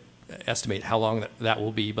to estimate how long that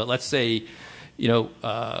will be. But let's say,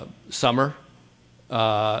 summer.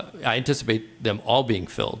 I anticipate them all being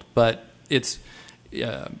filled, but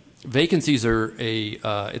vacancies are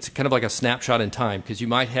it's kind of like a snapshot in time, because you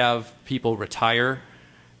might have people retire,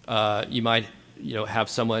 you might have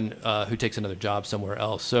someone who takes another job somewhere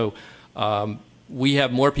else. So we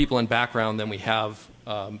have more people in background than we have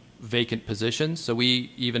vacant positions. So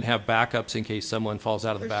we even have backups in case someone falls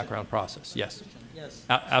out of the background process. Yes. Yes.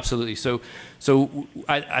 Absolutely. So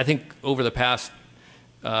I think over the past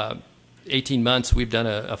 18 months, we've done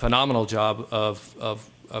a phenomenal job of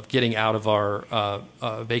getting out of our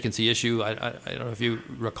vacancy issue. I don't know if you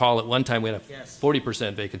recall, at one time we had a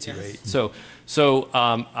 40% vacancy rate. So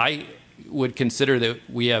I would consider that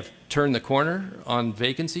we have turned the corner on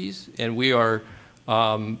vacancies, and we are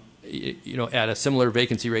at a similar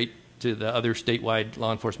vacancy rate to the other statewide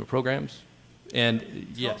law enforcement programs. And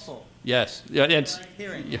yes,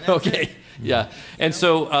 okay, yeah. And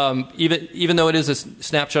so even though it is a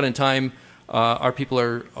snapshot in time, our people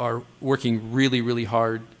are working really, really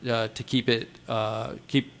hard to keep the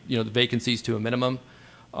vacancies to a minimum.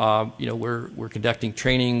 We're conducting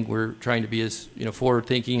training. We're trying to be as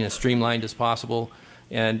forward-thinking and as streamlined as possible.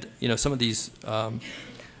 And some of these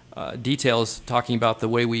details, talking about the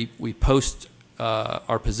way we post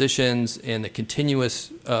our positions and the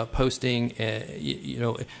continuous posting,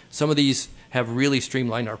 some of these have really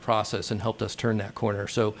streamlined our process and helped us turn that corner.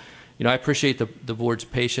 So, I appreciate the board's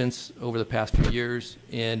patience over the past few years,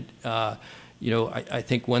 and I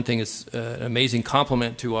think one thing is an amazing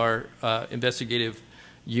compliment to our investigative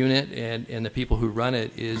unit and the people who run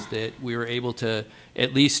it is that we were able to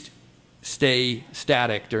at least stay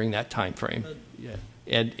static during that time frame.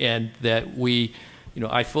 And that we,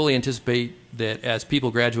 I fully anticipate that as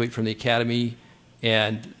people graduate from the academy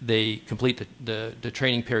and they complete the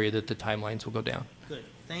training period, that the timelines will go down. Good.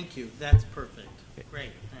 Thank you. That's perfect.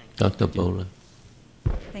 Great. Thanks. Dr. Bowler.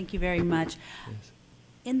 Thank you very much. Yes.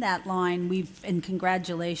 In that line, and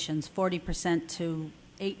congratulations, 40% to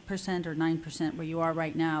 8% or 9% where you are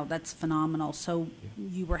right now. That's phenomenal. So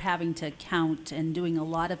you were having to count and doing a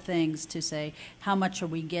lot of things to say, how much are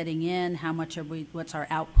we getting in? How much what's our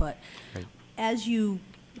output? Right. As you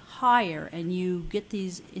hire and you get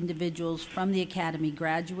these individuals from the academy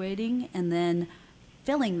graduating and then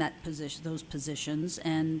filling those positions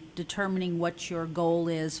and determining what your goal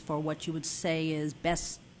is for what you would say is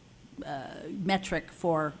best metric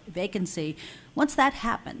for vacancy, once that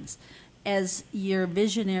happens, as your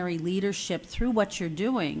visionary leadership through what you're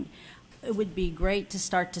doing, it would be great to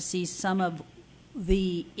start to see some of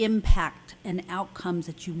the impact and outcomes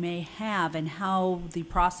that you may have and how the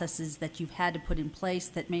processes that you've had to put in place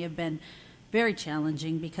that may have been very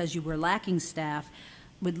challenging because you were lacking staff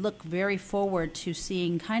would look very forward to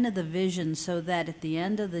seeing kind of the vision so that at the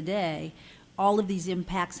end of the day, all of these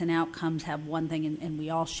impacts and outcomes have one thing, and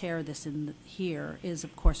we all share this here, is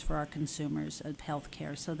of course for our consumers of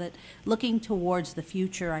healthcare. So that looking towards the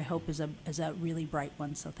future, I hope, is a really bright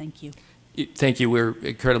one. So thank you. Thank you. We're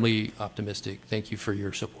incredibly optimistic. Thank you for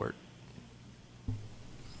your support.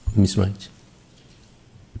 Ms. Wright.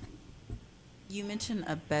 You mentioned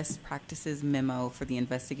a best practices memo for the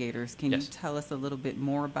investigators. Can Yes. you tell us a little bit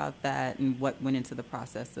more about that and what went into the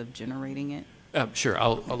process of generating it? Sure.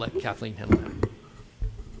 I'll let Kathleen handle that.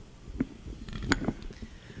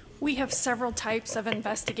 We have several types of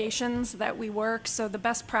investigations that we work. So the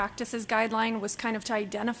best practices guideline was kind of to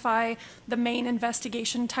identify the main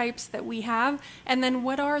investigation types that we have, and then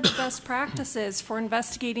what are the best practices for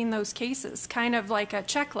investigating those cases, kind of like a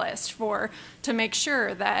checklist to make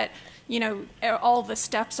sure that all the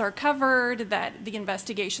steps are covered, that the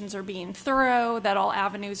investigations are being thorough, that all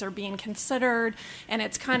avenues are being considered, and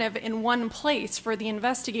it's kind of in one place for the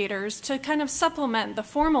investigators to kind of supplement the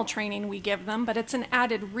formal training we give them, but it's an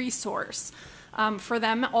added resource for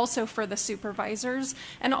them, also for the supervisors,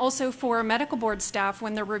 and also for medical board staff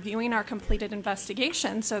when they're reviewing our completed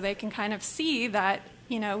investigation, so they can kind of see that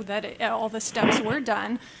all the steps were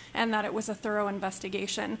done and that it was a thorough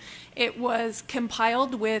investigation. It was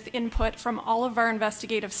compiled with input from all of our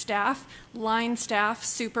investigative staff, line staff,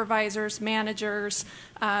 supervisors, managers,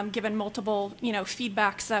 given multiple,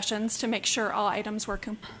 feedback sessions to make sure all items were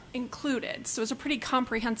included. So it was a pretty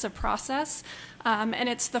comprehensive process, and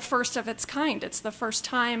it's the first of its kind. It's the first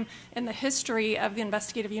time in the history of the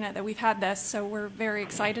investigative unit that we've had this, so we're very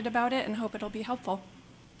excited about it and hope it'll be helpful.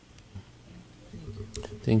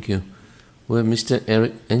 Thank you. Well, Mr.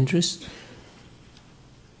 Eric Andrews.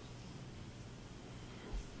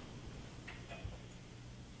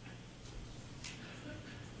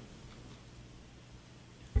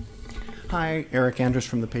 Hi, Eric Andrews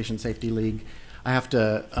from the Patient Safety League. I have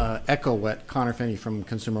to echo what Connor Finney from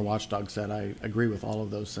Consumer Watchdog said. I agree with all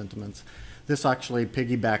of those sentiments. This actually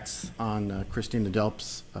piggybacks on Christina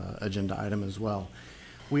Delp's agenda item as well.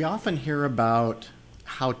 We often hear about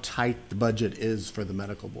how tight the budget is for the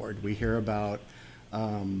medical board. We hear about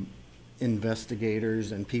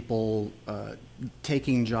investigators and people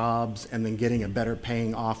taking jobs and then getting a better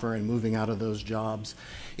paying offer and moving out of those jobs.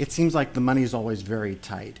 It seems like the money is always very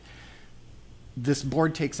tight. This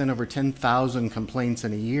board takes in over 10,000 complaints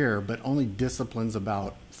in a year, but only disciplines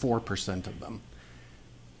about 4% of them.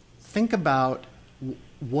 Think about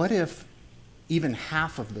what if even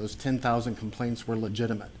half of those 10,000 complaints were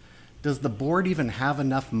legitimate? Does the board even have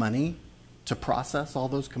enough money to process all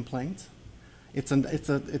those complaints? It's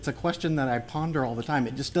a question that I ponder all the time.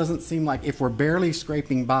 It just doesn't seem like, if we're barely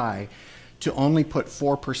scraping by to only put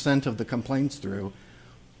 4% of the complaints through,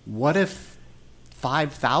 what if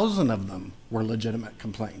 5,000 of them were legitimate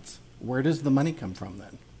complaints? Where does the money come from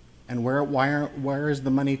then? And where is the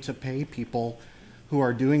money to pay people who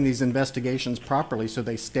are doing these investigations properly so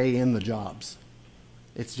they stay in the jobs?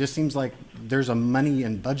 It just seems like there's a money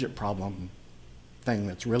and budget problem thing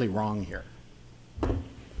that's really wrong here.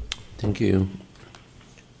 Thank you.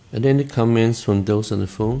 Are there any comments from those on the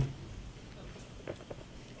phone?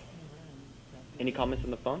 Any comments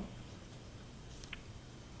on the phone?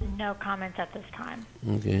 No comments at this time.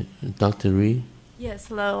 Okay. Dr. Ree? Yes,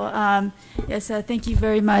 hello. Thank you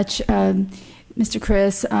very much, Mr.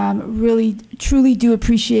 Chris. Really, truly do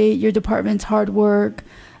appreciate your department's hard work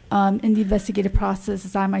in the investigative process,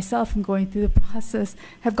 as I myself am going through the process,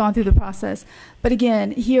 have gone through the process. But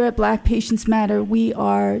again, here at Black Patients Matter, we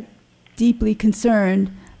are deeply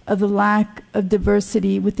concerned of the lack of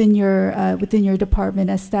diversity within your department,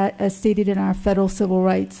 as stated in our federal civil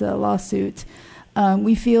rights lawsuit.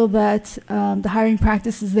 We feel that the hiring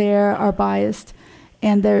practices there are biased,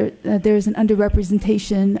 and there's an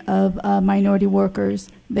underrepresentation of minority workers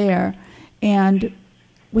there. And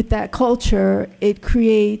with that culture, it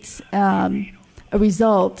creates a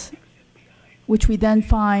result, which we then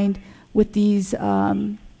find with these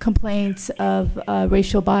complaints of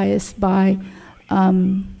racial bias by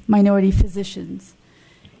minority physicians.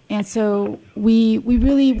 And so we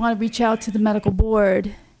really want to reach out to the medical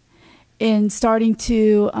board in starting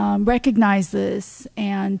to recognize this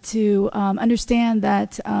and to understand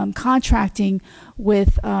that contracting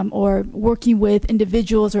with or working with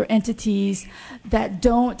individuals or entities that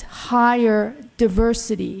don't hire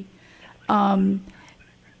diversity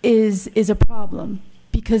is a problem,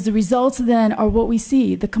 because the results then are what we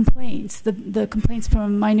see, the complaints, the complaints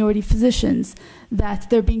from minority physicians that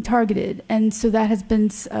they're being targeted. And so that has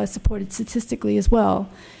been supported statistically as well.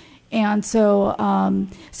 And so,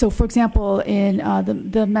 for example, in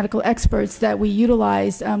the medical experts that we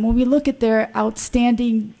utilize, when we look at their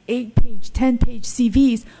outstanding 8-page, 10-page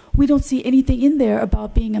CVs, we don't see anything in there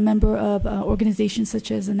about being a member of organizations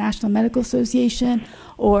such as the National Medical Association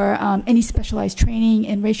or any specialized training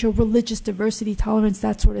in racial, religious diversity, tolerance,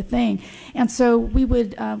 that sort of thing. And so we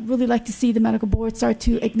would really like to see the medical board start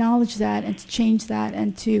to acknowledge that and to change that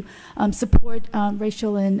and to support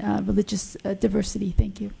racial and religious diversity.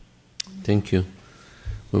 Thank you. Thank you.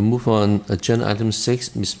 We'll move on. Agenda item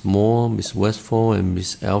 6, Ms. Moore, Ms. Westfall, and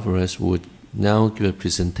Ms. Alvarez would now give a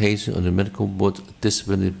presentation on the medical board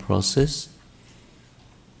disciplinary process.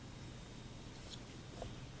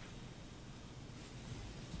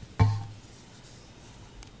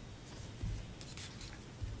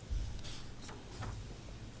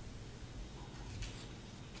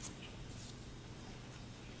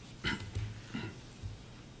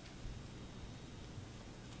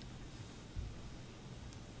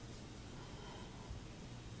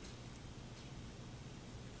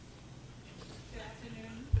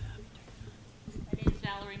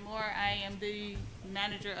 I am the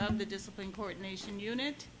manager of the Discipline Coordination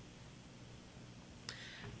Unit.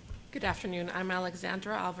 Good afternoon. I'm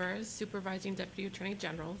Alexandra Alvarez, Supervising Deputy Attorney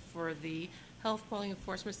General for the Health Quality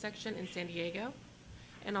Enforcement Section in San Diego.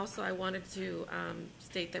 And also I wanted to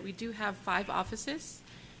state that we do have 5 offices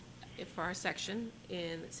for our section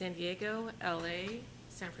in San Diego, LA,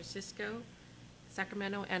 San Francisco,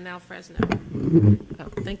 Sacramento, and now Fresno. Oh,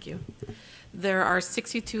 thank you. There are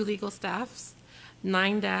 62 legal staffs,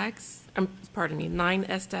 9 DAGs, 9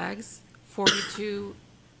 SDAGs, 42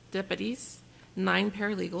 deputies, 9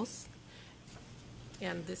 paralegals,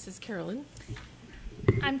 and this is Carolyn.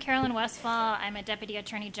 I'm Carolyn Westfall. I'm a Deputy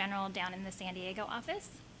Attorney General down in the San Diego office.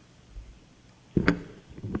 And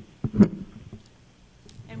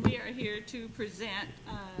we are here to present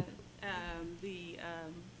the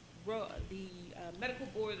Medical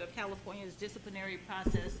Board of California's disciplinary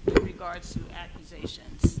process in regards to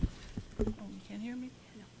accusations. Oh, you can't hear me?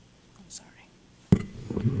 No. I'm sorry.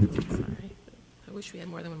 Sorry. I wish we had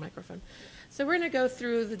more than one microphone. So we're going to go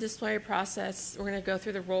through the disciplinary process. We're going to go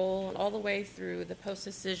through the role and all the way through the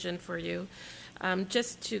post-decision for you.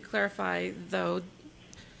 Just to clarify, though,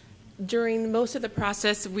 during most of the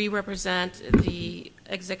process, we represent the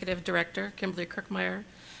executive director, Kimberly Kirkmeyer,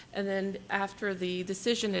 and then after the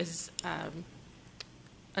decision is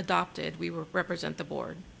adopted, we will represent the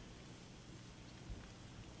board.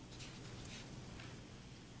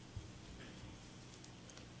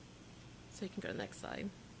 So you can go to the next slide.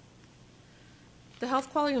 The Health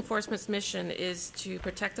Quality Enforcement's mission is to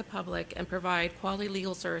protect the public and provide quality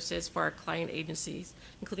legal services for our client agencies,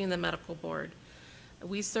 including the medical board.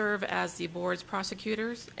 We serve as the board's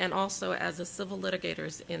prosecutors and also as the civil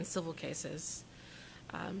litigators in civil cases.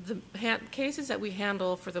 The cases that we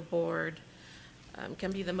handle for the board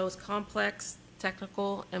can be the most complex,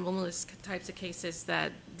 technical, and voluminous types of cases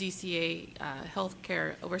that DCA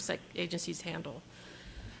healthcare oversight agencies handle.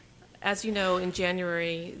 As you know, in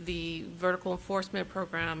January, the vertical enforcement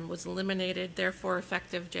program was eliminated. Therefore,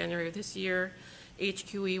 effective January of this year,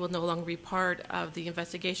 HQE will no longer be part of the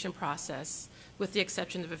investigation process, with the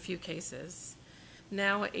exception of a few cases.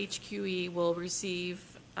 Now, HQE will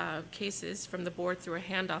receive cases from the board through a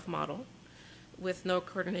handoff model with no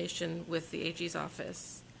coordination with the AG's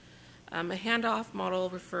office. A handoff model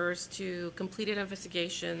refers to completed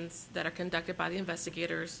investigations that are conducted by the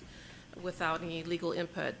investigators without any legal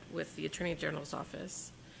input with the Attorney General's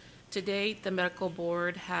office. To date, the medical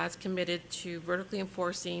board has committed to vertically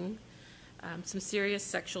enforcing some serious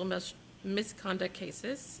sexual misconduct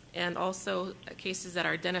cases and also cases that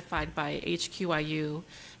are identified by HQIU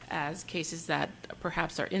as cases that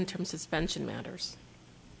perhaps are interim suspension matters.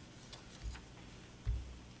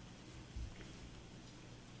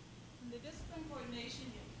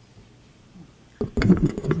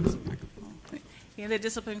 In the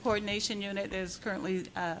Discipline Coordination Unit, there's currently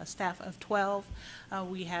a staff of 12.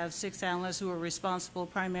 We have 6 analysts who are responsible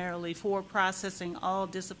primarily for processing all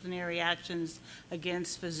disciplinary actions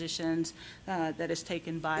against physicians that is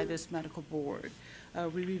taken by this medical board.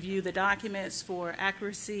 We review the documents for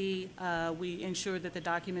accuracy. We ensure that the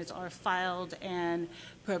documents are filed and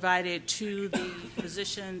provided to the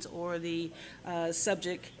physicians or the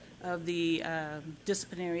subject of the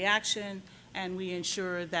disciplinary action, and we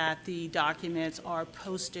ensure that the documents are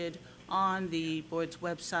posted on the board's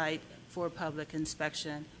website for public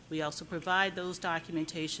inspection. We also provide those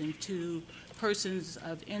documentation to persons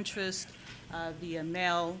of interest via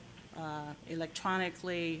mail,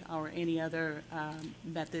 electronically, or any other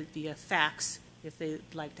method via fax if they'd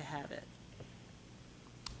like to have it.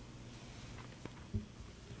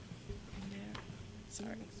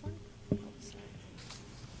 Sorry.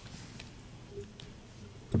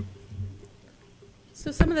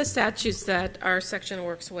 So some of the statutes that our section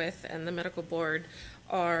works with and the medical board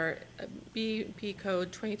are BP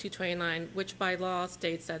Code 2229, which by law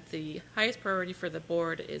states that the highest priority for the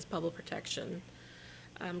board is public protection.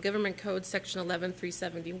 Government Code Section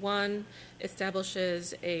 11371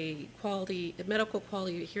 establishes a medical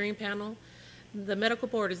quality hearing panel. The medical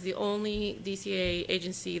board is the only DCA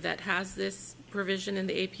agency that has this provision in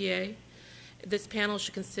the APA. This panel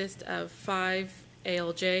should consist of 5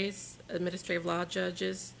 ALJs, administrative law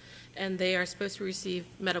judges, and they are supposed to receive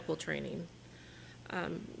medical training.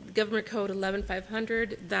 Government Code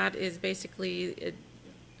 11500, that is basically, it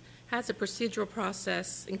has a procedural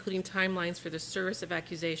process including timelines for the service of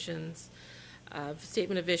accusations, of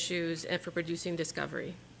statement of issues, and for producing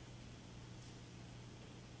discovery.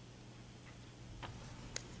 So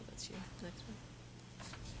that's you. Next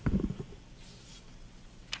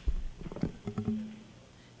one.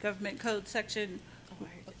 Government Code Section,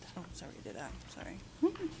 oh, sorry, did I? Sorry.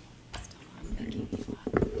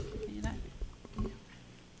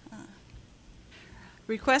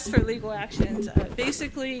 Requests for legal actions.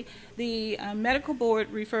 Basically, the medical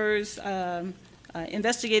board refers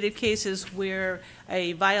investigative cases where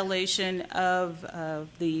a violation of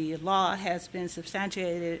the law has been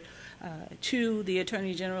substantiated to the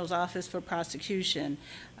Attorney General's Office for prosecution.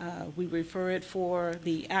 We refer it for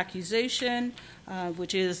the accusation,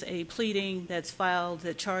 which is a pleading that's filed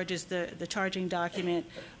that charges the charging document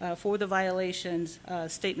for the violations.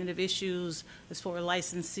 Statement of issues is for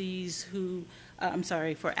licensees who,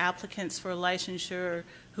 for applicants for licensure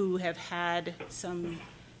who have had some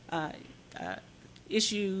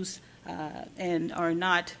issues and are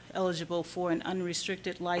not eligible for an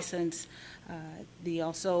unrestricted license. The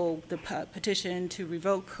petition to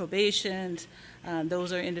revoke probations.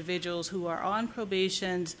 Those are individuals who are on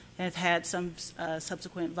probations and have had some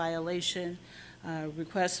subsequent violation.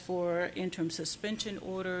 Requests for interim suspension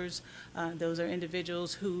orders. Those are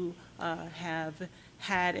individuals who have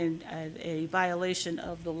had a violation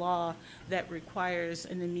of the law that requires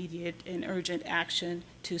an immediate and urgent action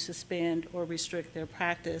to suspend or restrict their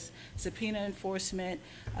practice. Subpoena enforcement,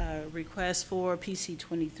 requests for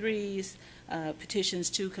PC-23s, petitions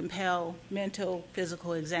to compel mental,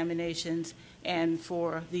 physical examinations, and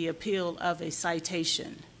for the appeal of a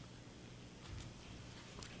citation.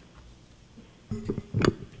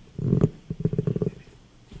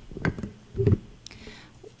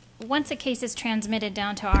 Once a case is transmitted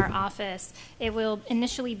down to our office, it will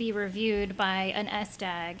initially be reviewed by an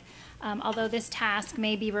SDAG, although this task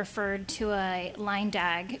may be referred to a line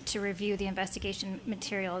DAG to review the investigation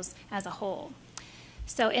materials as a whole.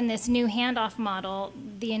 So in this new handoff model,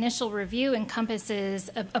 the initial review encompasses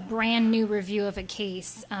a brand new review of a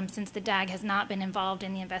case since the DAG has not been involved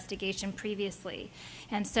in the investigation previously.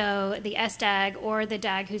 And so the SDAG or the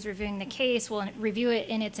DAG who's reviewing the case will review it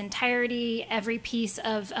in its entirety, every piece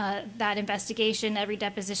of that investigation, every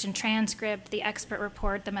deposition transcript, the expert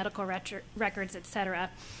report, the medical records, et cetera.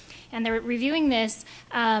 And they're reviewing this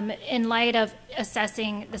in light of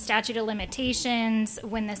assessing the statute of limitations,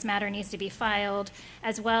 when this matter needs to be filed,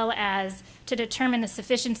 as well as to determine the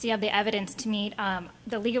sufficiency of the evidence to meet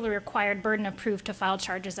the legally required burden of proof to file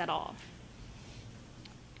charges at all.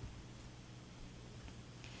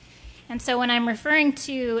 And so when I'm referring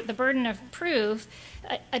to the burden of proof,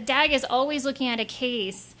 a DAG is always looking at a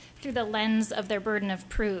case through the lens of their burden of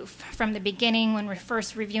proof, from the beginning when we're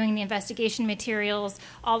first reviewing the investigation materials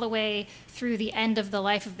all the way through the end of the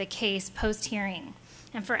life of the case post-hearing.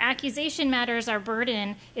 And for accusation matters, our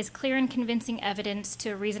burden is clear and convincing evidence to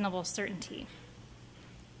a reasonable certainty.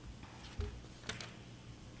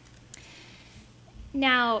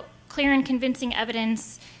 Now, clear and convincing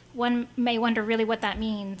evidence, one may wonder really what that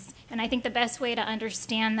means. And I think the best way to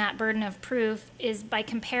understand that burden of proof is by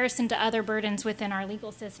comparison to other burdens within our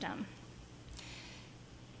legal system.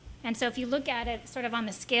 And so if you look at it sort of on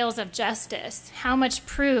the scales of justice, how much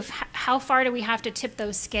proof, how far do we have to tip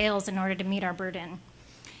those scales in order to meet our burden?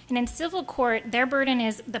 And in civil court, their burden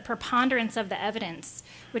is the preponderance of the evidence,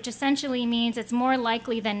 which essentially means it's more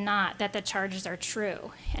likely than not that the charges are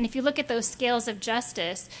true. And if you look at those scales of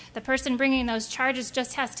justice, the person bringing those charges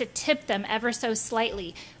just has to tip them ever so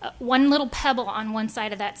slightly. One little pebble on one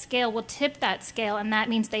side of that scale will tip that scale, and that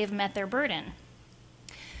means they have met their burden.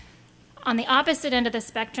 On the opposite end of the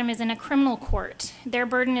spectrum is in a criminal court. Their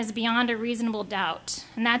burden is beyond a reasonable doubt,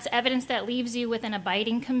 and that's evidence that leaves you with an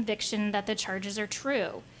abiding conviction that the charges are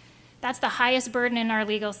true. That's the highest burden in our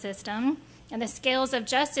legal system. And the scales of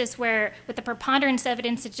justice, where with the preponderance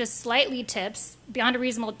evidence it just slightly tips, beyond a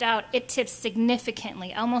reasonable doubt, it tips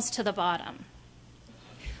significantly, almost to the bottom.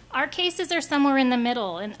 Our cases are somewhere in the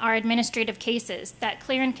middle in our administrative cases. That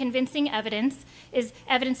clear and convincing evidence is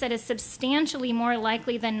evidence that is substantially more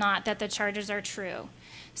likely than not that the charges are true.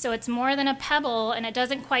 So it's more than a pebble, and it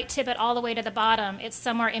doesn't quite tip it all the way to the bottom. It's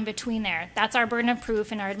somewhere in between there. That's our burden of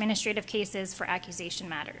proof in our administrative cases for accusation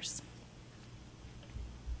matters.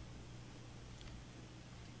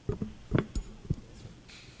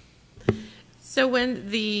 So when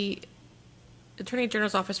the Attorney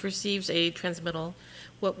General's office receives a transmittal,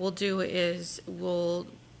 what we'll do is we'll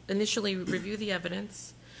initially review the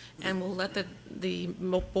evidence, and we'll let the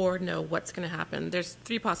board know what's going to happen. There's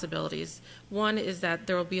three possibilities. One is that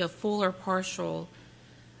there will be a full or partial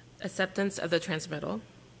acceptance of the transmittal.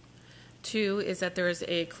 Two is that there is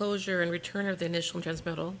a closure and return of the initial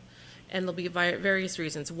transmittal, and there'll be various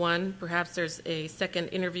reasons. One, perhaps there's a second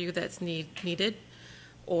interview that's needed,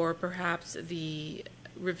 or perhaps the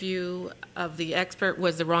review of the expert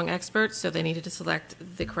was the wrong expert, so they needed to select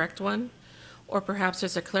the correct one. Or perhaps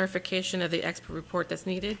there's a clarification of the expert report that's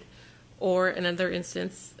needed, or in another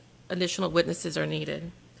instance, additional witnesses are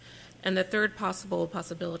needed. And the third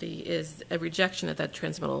possibility is a rejection of that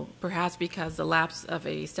transmittal, perhaps because the lapse of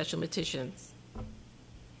a statute of limitations.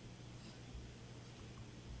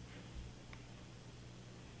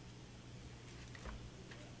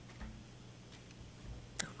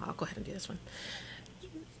 I'll go ahead and do this one.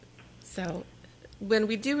 So when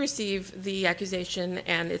we do receive the accusation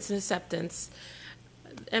and it's an acceptance,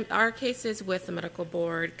 our cases with the medical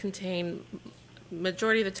board contain,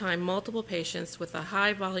 majority of the time, multiple patients with a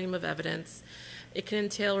high volume of evidence. It can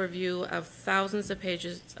entail review of thousands of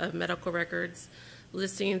pages of medical records,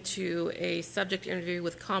 listening to a subject interview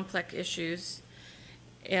with complex issues,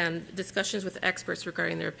 and discussions with experts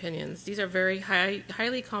regarding their opinions. These are very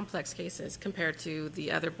highly complex cases compared to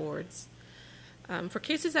the other boards. For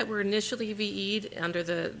cases that were initially VE'd under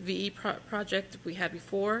the VE project we had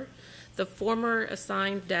before, the former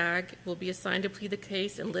assigned DAG will be assigned to plead the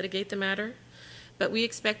case and litigate the matter, but we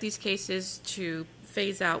expect these cases to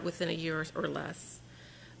phase out within a year or less.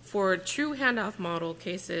 For true handoff model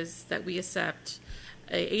cases that we accept,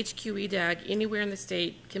 a HQE DAG anywhere in the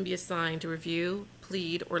state can be assigned to review,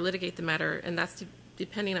 plead, or litigate the matter, and that's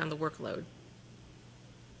depending on the workload.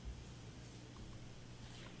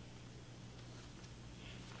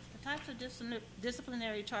 The types of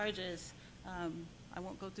disciplinary charges, I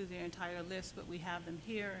won't go through their entire list, but we have them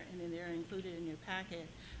here, and then they're included in your packet.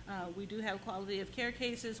 We do have quality of care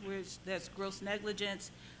cases where that's gross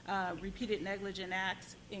negligence, repeated negligent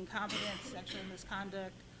acts, incompetence, sexual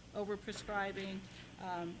misconduct, overprescribing,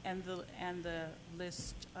 and the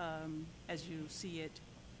list as you see it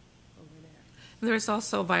over there. There's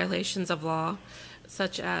also violations of law,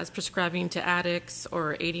 such as prescribing to addicts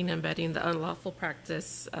or aiding and abetting the unlawful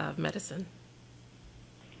practice of medicine.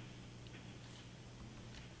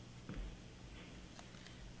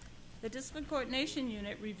 The Discipline Coordination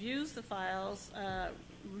Unit reviews the files,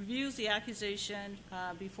 reviews the accusation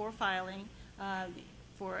before filing.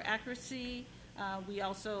 For accuracy, we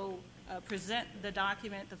also present the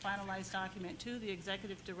document, the finalized document, to the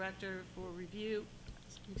Executive Director for review.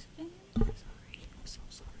 Excuse me. I'm so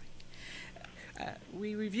sorry.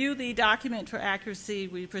 We review the document for accuracy.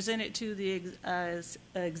 We present it to the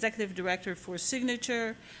Executive Director for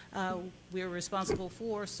signature. We are responsible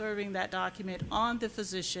for serving that document on the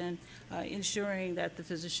physician, ensuring that the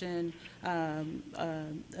physician, and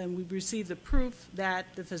we receive the proof that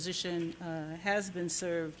the physician has been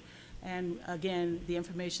served. And again, the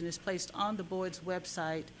information is placed on the board's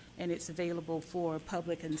website, and it's available for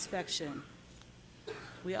public inspection.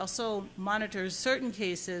 We also monitor certain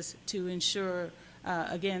cases to ensure,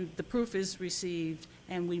 again, the proof is received,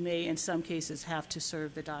 and we may, in some cases, have to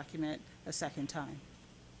serve the document a second time.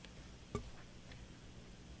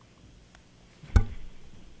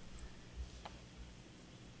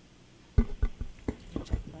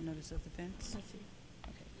 Notice of defense.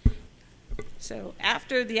 Okay. So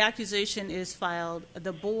after the accusation is filed,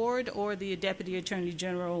 the board or the Deputy Attorney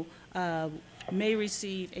General may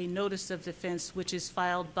receive a notice of defense, which is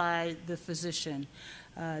filed by the physician.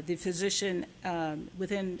 The physician,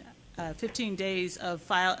 within 15 days of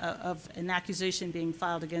an accusation being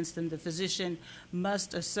filed against them, the physician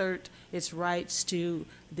must assert its rights to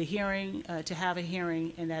the hearing, to have a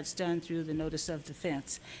hearing, and that's done through the notice of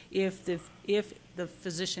defense. If the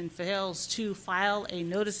physician fails to file a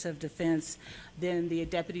notice of defense, then the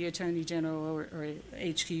Deputy Attorney General or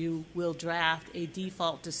HQ will draft a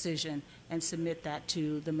default decision and submit that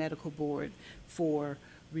to the medical board for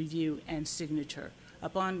review and signature.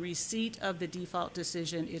 Upon receipt of the default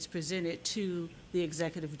decision, it's presented to the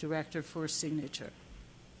executive director for signature.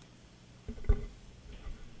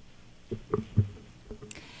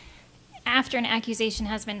 After an accusation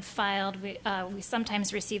has been filed, we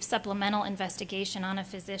sometimes receive supplemental investigation on a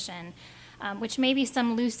physician, which may be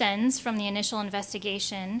some loose ends from the initial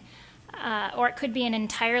investigation, or it could be an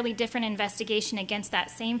entirely different investigation against that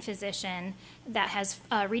same physician that has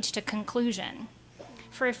reached a conclusion.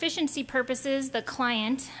 For efficiency purposes, the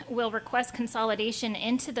client will request consolidation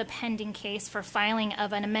into the pending case for filing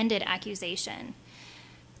of an amended accusation.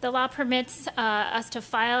 The law permits us to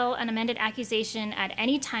file an amended accusation at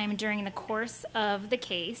any time during the course of the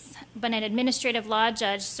case, but an administrative law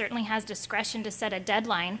judge certainly has discretion to set a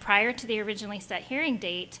deadline prior to the originally set hearing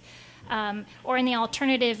date, or in the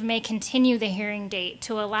alternative may continue the hearing date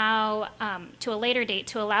to allow to a later date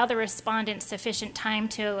to allow the respondent sufficient time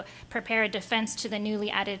to prepare a defense to the newly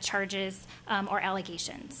added charges or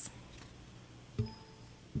allegations.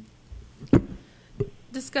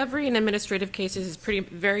 Discovery in administrative cases is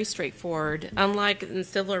very straightforward. Unlike in the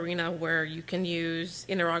civil arena where you can use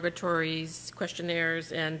interrogatories,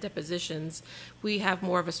 questionnaires, and depositions, we have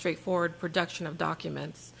more of a straightforward production of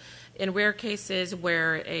documents. In rare cases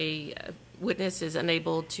where a witness is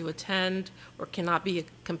unable to attend or cannot be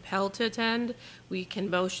compelled to attend, we can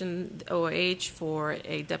motion the OAH for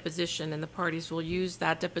a deposition, and the parties will use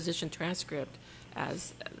that deposition transcript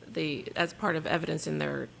as part of evidence in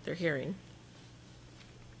their hearing.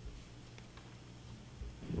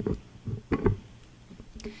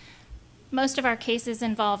 Most of our cases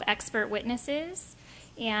involve expert witnesses,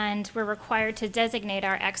 and we're required to designate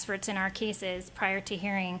our experts in our cases prior to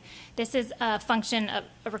hearing. This is a function of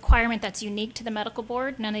a requirement that's unique to the medical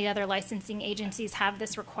board. None of the other licensing agencies have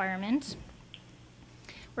this requirement.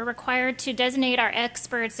 We're required to designate our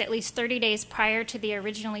experts at least 30 days prior to the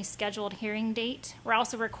originally scheduled hearing date. We're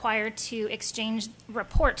also required to exchange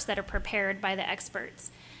reports that are prepared by the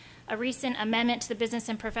experts. A recent amendment to the Business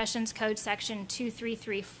and Professions Code, Section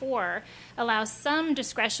 2334, allows some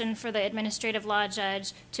discretion for the administrative law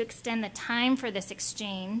judge to extend the time for this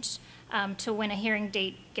exchange to when a hearing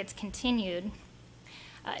date gets continued.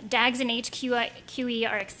 DAGs and HQE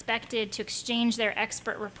are expected to exchange their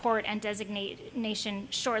expert report and designation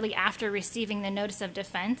shortly after receiving the notice of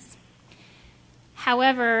defense.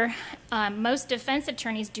 However, most defense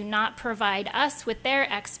attorneys do not provide us with their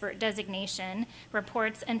expert designation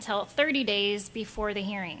reports until 30 days before the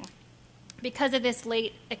hearing. Because of this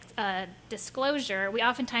late disclosure, we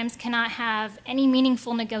oftentimes cannot have any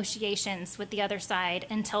meaningful negotiations with the other side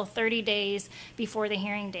until 30 days before the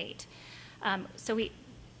hearing date.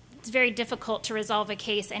 It's very difficult to resolve a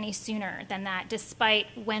case any sooner than that, despite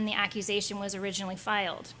when the accusation was originally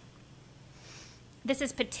filed. This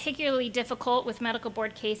is particularly difficult with medical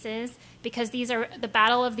board cases because these are the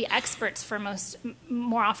battle of the experts for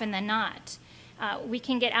more often than not. We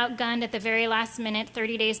can get outgunned at the very last minute,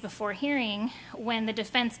 30 days before hearing, when the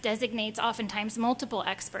defense designates oftentimes multiple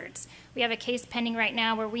experts. We have a case pending right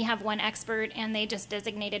now where we have one expert and they just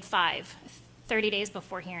designated 5, 30 days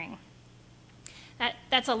before hearing.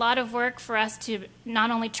 That's a lot of work for us to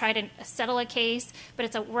not only try to settle a case, but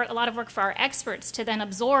it's a lot of work for our experts to then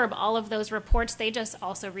absorb all of those reports they just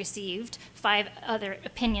also received, 5 other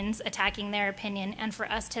opinions attacking their opinion, and for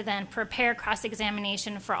us to then prepare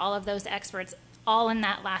cross-examination for all of those experts, all in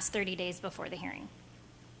that last 30 days before the hearing.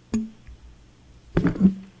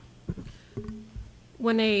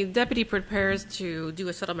 When a deputy prepares to do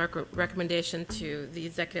a settlement recommendation to the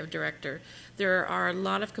executive director, there are a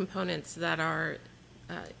lot of components that are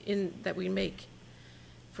that we make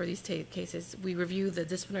for these cases. We review the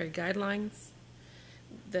disciplinary guidelines.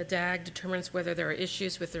 The DAG determines whether there are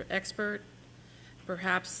issues with their expert,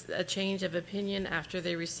 perhaps a change of opinion after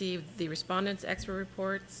they received the respondent's expert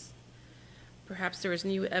reports. Perhaps there was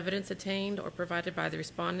new evidence attained or provided by the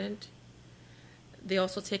respondent. They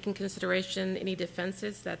also take in consideration any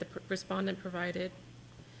defenses that the respondent provided.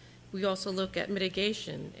 We also look at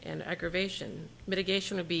mitigation and aggravation.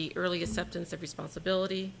 Mitigation would be early acceptance of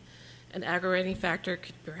responsibility. An aggravating factor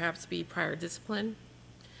could perhaps be prior discipline.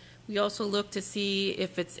 We also look to see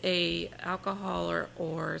if it's a alcohol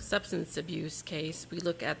or substance abuse case. We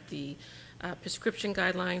look at the prescription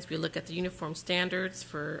guidelines. We look at the uniform standards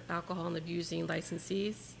for alcohol and abusing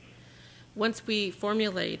licensees. Once we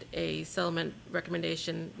formulate a settlement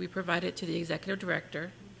recommendation, we provide it to the executive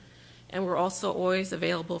director, and we're also always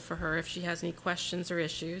available for her if she has any questions or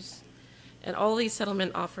issues. And all these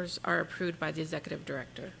settlement offers are approved by the executive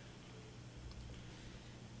director.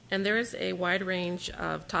 And there is a wide range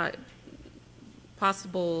of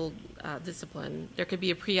possible discipline. There could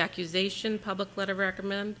be a pre-accusation public letter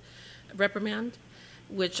reprimand,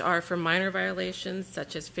 which are for minor violations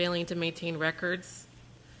such as failing to maintain records.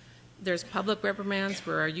 There's public reprimands,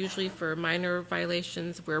 where are usually for minor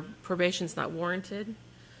violations where probation is not warranted.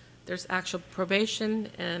 There's actual probation,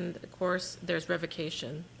 and of course, there's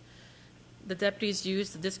revocation. The deputies use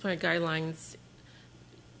the disciplinary guidelines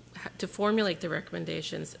to formulate the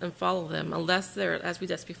recommendations and follow them, unless there, as we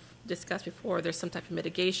discussed before, there's some type of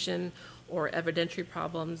mitigation or evidentiary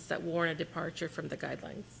problems that warrant a departure from the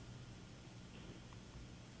guidelines.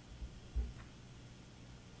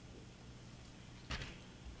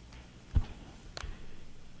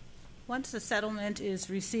 Once the settlement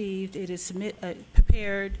is received, it is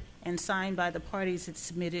prepared and signed by the parties. It's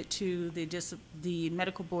submitted to the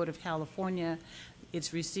Medical Board of California.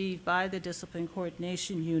 It's received by the Discipline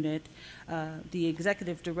Coordination Unit. The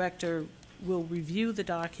executive director will review the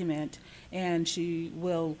document, and she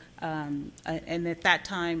will, and at that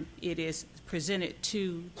time, it is presented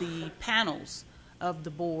to the panels of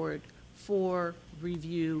the board for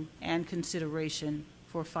review and consideration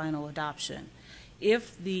for final adoption.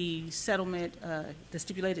 If the settlement, the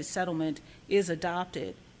stipulated settlement is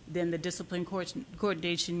adopted, then the Discipline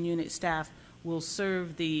Coordination Unit staff will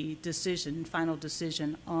serve the decision, final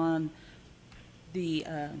decision on the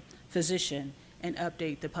physician and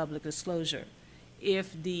update the public disclosure.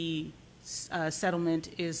 If the settlement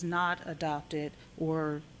is not adopted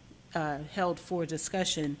or held for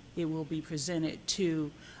discussion, it will be presented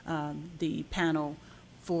to the panel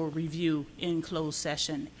for review in closed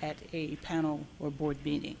session at a panel or board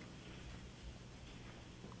meeting.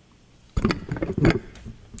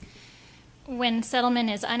 When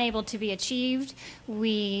settlement is unable to be achieved,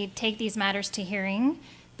 we take these matters to hearing.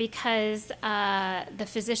 Because the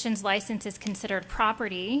physician's license is considered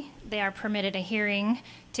property, they are permitted a hearing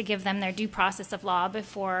to give them their due process of law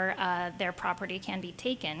before their property can be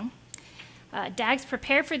taken. DAGs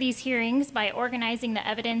prepare for these hearings by organizing the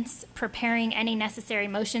evidence, preparing any necessary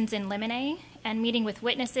motions in limine, and meeting with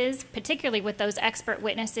witnesses, particularly with those expert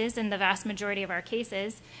witnesses in the vast majority of our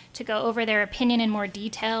cases, to go over their opinion in more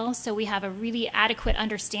detail so we have a really adequate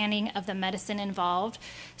understanding of the medicine involved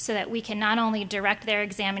so that we can not only direct their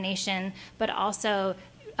examination, but also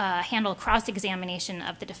handle cross-examination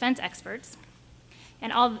of the defense experts.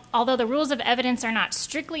 And although the rules of evidence are not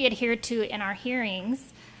strictly adhered to in our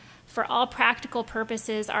hearings, for all practical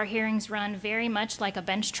purposes, our hearings run very much like a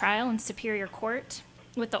bench trial in Superior Court,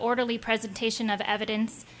 with the orderly presentation of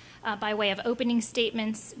evidence by way of opening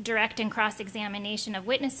statements, direct and cross-examination of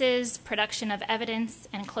witnesses, production of evidence,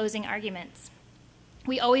 and closing arguments.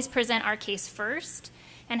 We always present our case first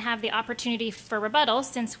and have the opportunity for rebuttal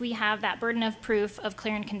since we have that burden of proof of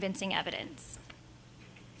clear and convincing evidence.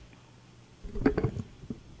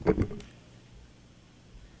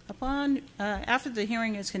 After the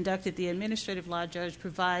hearing is conducted, the administrative law judge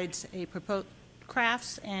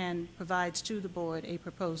crafts and provides to the board a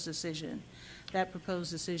proposed decision. That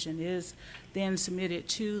proposed decision is then submitted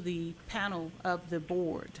to the panel of the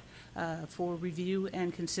board for review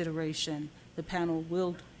and consideration. The panel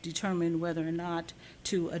will determine whether or not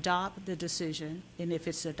to adopt the decision, and if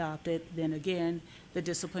it's adopted, then again, the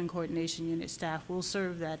Discipline Coordination Unit staff will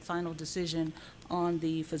serve that final decision on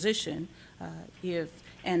the physician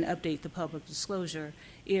and update the public disclosure.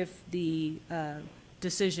 If the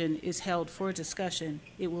decision is held for discussion,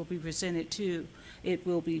 it will be presented to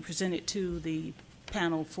the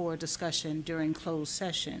panel for discussion during closed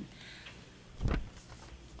session.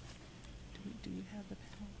 Do you have the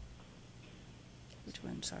panel? Which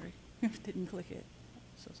one? Sorry, didn't click it.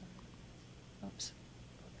 So sorry. Oops.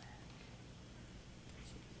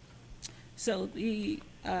 So the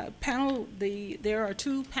panel, there are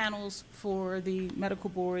two panels for the medical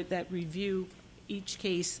board that review each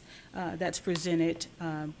case that's presented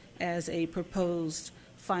as a proposed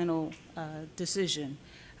final decision,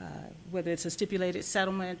 whether it's a stipulated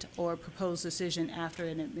settlement or a proposed decision after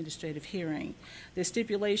an administrative hearing. The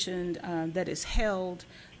stipulation that is held,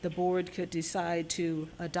 the board could decide to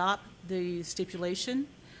adopt the stipulation.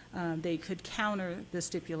 They could counter the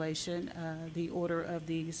stipulation, the order of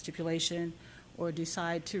the stipulation, or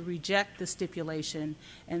decide to reject the stipulation,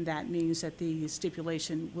 and that means that the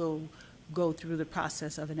stipulation will go through the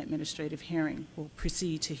process of an administrative hearing, will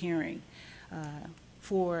proceed to hearing.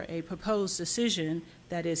 For a proposed decision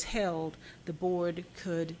that is held, the board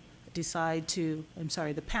could decide to,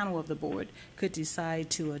 the panel of the board could decide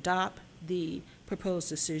to adopt the proposed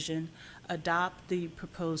decision, adopt the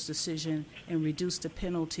proposed decision and reduce the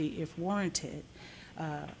penalty if warranted,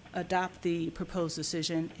 adopt the proposed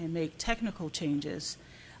decision and make technical changes,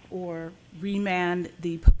 or remand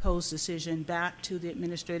the proposed decision back to the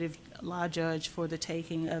administrative law judge for the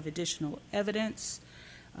taking of additional evidence,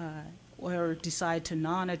 or decide to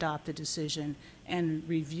non-adopt the decision and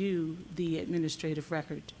review the administrative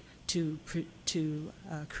record to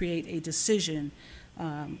create a decision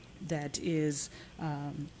that is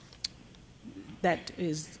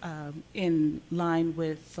in line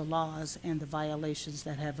with the laws and the violations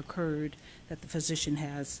that have occurred, that the physician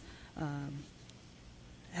has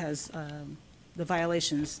the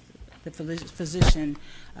violations the physician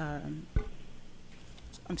I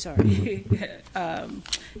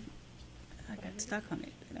got stuck on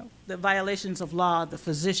it. The violations of law the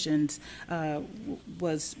physicians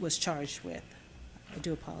was charged with. I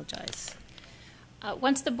do apologize.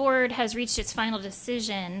 Once the board has reached its final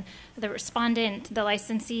decision, the respondent, the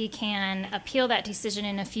licensee, can appeal that decision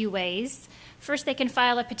in a few ways. First, they can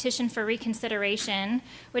file a petition for reconsideration,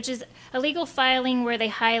 which is a legal filing where they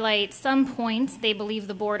highlight some points they believe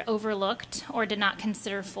the board overlooked or did not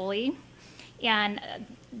consider fully. And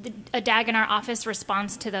a DAG in our office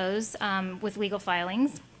responds to those with legal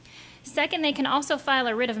filings. Second, they can also file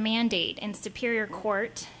a writ of mandate in Superior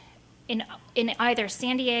Court in either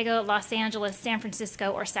San Diego, Los Angeles, San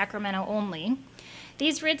Francisco, or Sacramento only.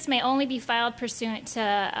 These writs may only be filed pursuant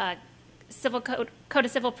to Code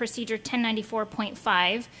of Civil Procedure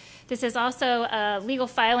 1094.5. This is also a legal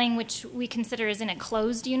filing which we consider is in a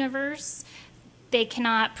closed universe. They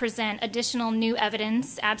cannot present additional new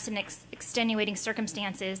evidence absent extenuating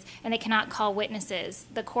circumstances, and they cannot call witnesses.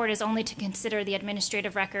 The court is only to consider the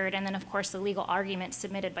administrative record and then, of course, the legal arguments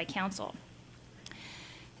submitted by counsel.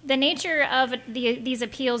 The nature of these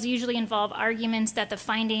appeals usually involve arguments that the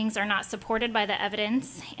findings are not supported by the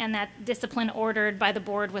evidence and that discipline ordered by the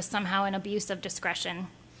board was somehow an abuse of discretion.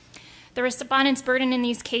 The respondent's burden in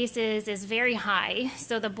these cases is very high,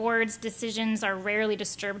 so the board's decisions are rarely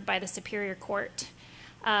disturbed by the Superior Court.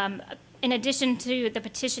 In addition to the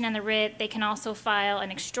petition and the writ, they can also file an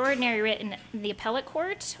extraordinary writ in the appellate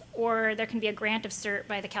court, or there can be a grant of cert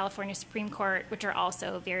by the California Supreme Court, which are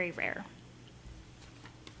also very rare.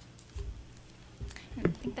 I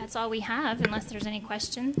think that's all we have, unless there's any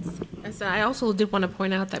questions. So I also did want to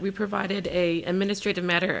point out that we provided a administrative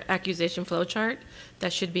matter accusation flowchart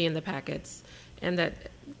that should be in the packets, and that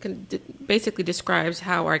basically describes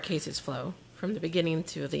how our cases flow from the beginning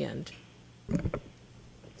to the end.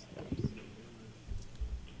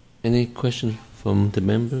 Any questions from the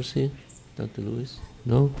members here? Dr. Lewis?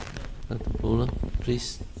 No? Dr. Bola,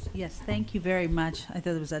 please. Yes, thank you very much. I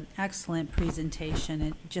thought it was an excellent presentation.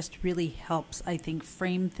 It just really helps, I think,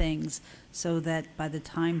 frame things so that by the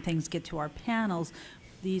time things get to our panels,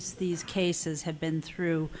 these cases have been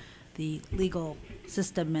through the legal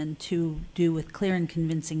system and to do with clear and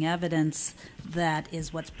convincing evidence that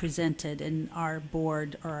is what's presented, and our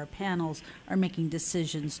board or our panels are making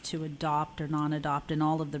decisions to adopt or non-adopt and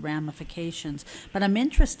all of the ramifications. But I'm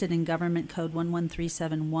interested in Government Code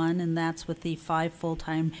 11371, and that's with the 5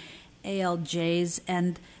 full-time ALJs,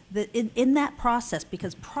 and in that process,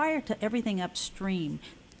 because prior to everything upstream,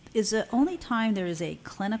 is the only time there is a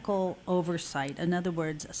clinical oversight, in other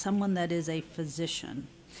words, someone that is a physician,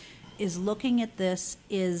 is looking at this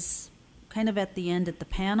is kind of at the end at the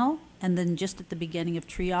panel and then just at the beginning of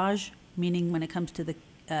triage, meaning when it comes to the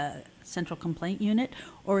central complaint unit,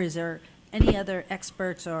 or is there any other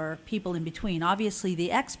experts or people in between? Obviously,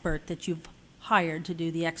 the expert that you've hired to do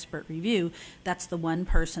the expert review, that's the one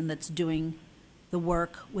person that's doing the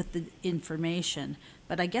work with the information.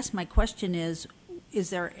 But I guess my question is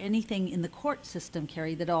there anything in the court system,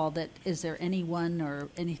 Carrie, is there anyone or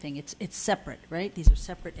anything? It's separate, right? These are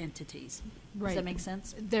separate entities. Right. Does that make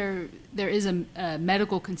sense? There is a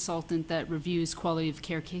medical consultant that reviews quality of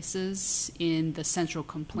care cases in the central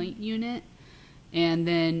complaint unit. And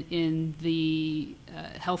then in the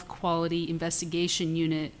health quality investigation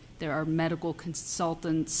unit, there are medical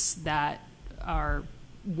consultants that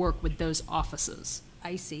work with those offices.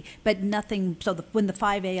 I see, but nothing, so when the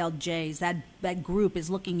 5 ALJs, that group is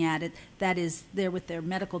looking at it, that is there with their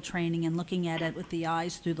medical training and looking at it with the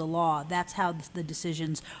eyes through the law. That's how the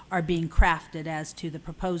decisions are being crafted as to the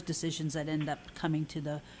proposed decisions that end up coming to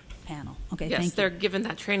the panel. Okay, yes, thank you. they're given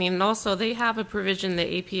that training. And also they have a provision in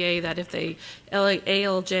the APA that if the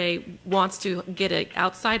ALJ wants to get an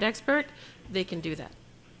outside expert, they can do that.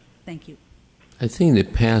 Thank you. I think in the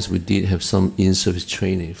past we did have some in-service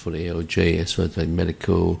training for the ALJ as well as like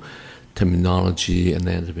medical terminology,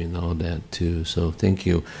 anatomy, and all that too. So thank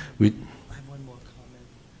you. I have one more comment.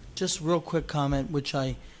 Just real quick comment, which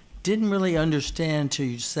I didn't really understand until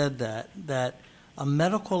you said that a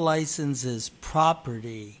medical license is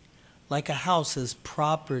property, like a house is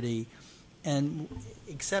property, and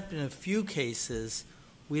except in a few cases,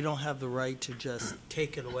 we don't have the right to just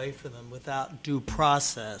take it away from them without due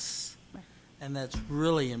process. And that's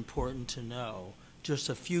really important to know. Just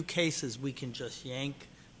a few cases we can just yank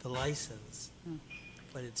the license,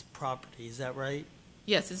 but it's property. Is that right?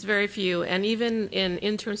 Yes, it's very few. And even in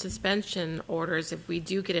interim suspension orders, if we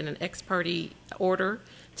do get in an ex parte order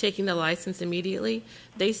taking the license immediately,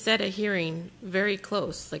 they set a hearing very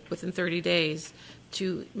close, like within 30 days,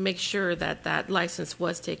 to make sure that that license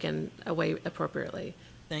was taken away appropriately.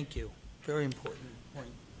 Thank you. Very important point.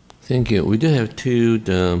 Thank you. We do have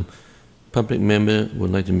two public member would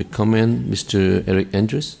like to make comment. Mr. Eric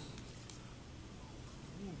Andrews.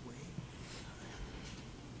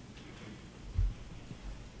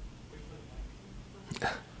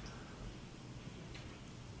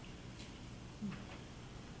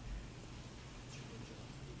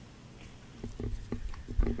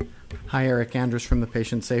 Hi, Eric Andrews from the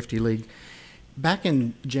Patient Safety League. Back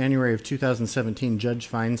in January of 2017, Judge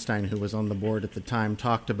Feinstein, who was on the board at the time,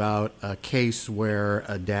 talked about a case where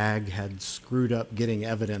a DAG had screwed up getting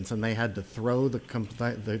evidence and they had to throw the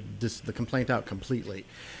complaint out completely.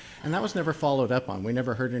 And that was never followed up on. We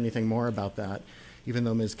never heard anything more about that, even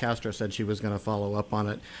though Ms. Castro said she was going to follow up on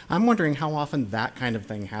it. I'm wondering how often that kind of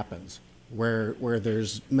thing happens, where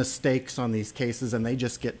there's mistakes on these cases and they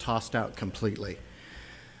just get tossed out completely.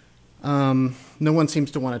 No one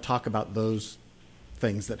seems to want to talk about those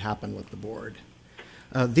things that happen with the board.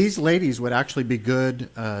 These ladies would actually be good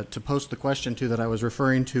to post the question to that I was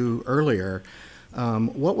referring to earlier.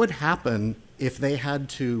 What would happen if they had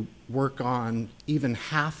to work on even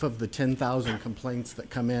half of the 10,000 complaints that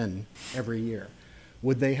come in every year?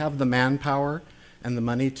 Would they have the manpower and the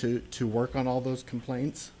money to work on all those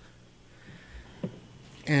complaints?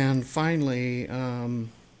 And finally,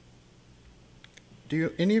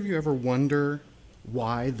 do any of you ever wonder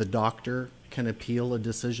why the doctor can appeal a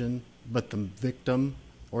decision, but the victim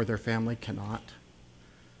or their family cannot?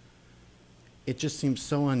 It just seems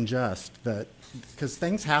so unjust that, because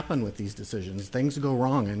things happen with these decisions, things go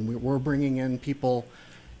wrong, and we're bringing in people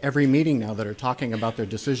every meeting now that are talking about their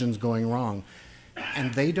decisions going wrong,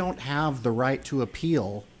 and they don't have the right to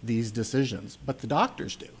appeal these decisions, but the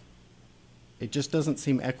doctors do. It just doesn't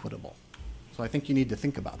seem equitable. So I think you need to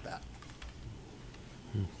think about that.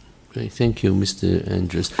 Great, thank you, Mr.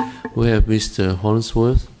 Andrews. We have Mr.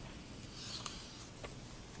 Hollingsworth.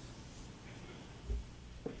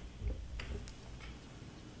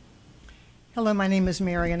 Hello, my name is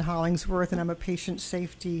Marion Hollingsworth, and I'm a patient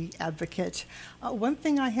safety advocate. One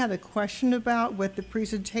thing I had a question about with the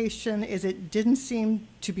presentation is it didn't seem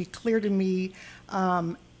to be clear to me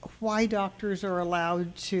why doctors are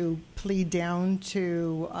allowed to plead down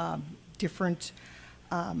to different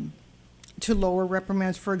to lower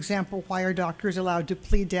reprimands. For example, why are doctors allowed to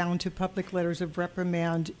plead down to public letters of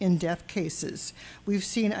reprimand in death cases? We've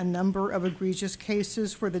seen a number of egregious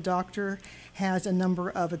cases where the doctor has a number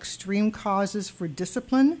of extreme causes for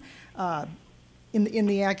discipline in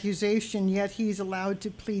the accusation, yet he's allowed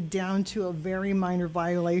to plead down to a very minor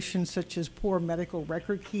violation such as poor medical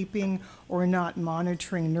record keeping or not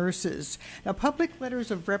monitoring nurses. Now, public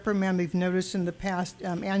letters of reprimand, we've noticed in the past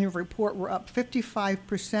annual report, were up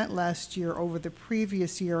 55% last year over the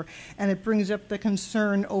previous year, and it brings up the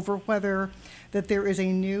concern over whether that there is a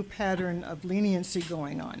new pattern of leniency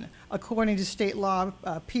going on. According to state law,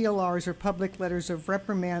 PLRs, or public letters of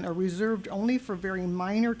reprimand, are reserved only for very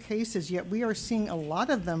minor cases, yet we are seeing a lot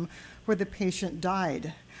of them where the patient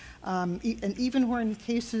died. And even in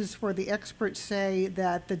cases where the experts say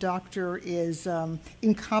that the doctor is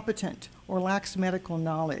incompetent or lacks medical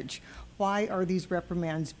knowledge, why are these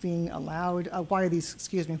reprimands being allowed? Why are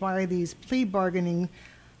these plea bargaining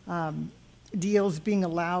deals being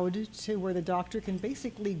allowed to where the doctor can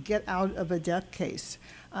basically get out of a death case.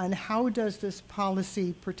 And how does this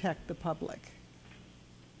policy protect the public?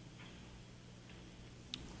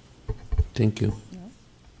 Thank you.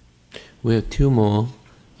 Yeah. We have two more.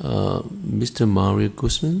 Mr. Mario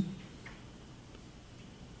Guzman.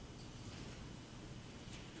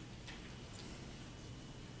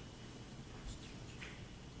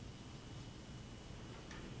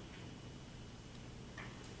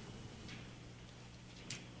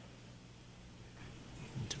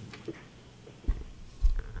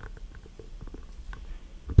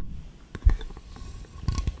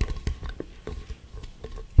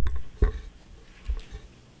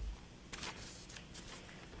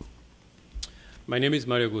 My name is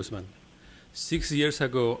Mario Guzman. 6 years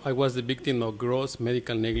ago, I was the victim of gross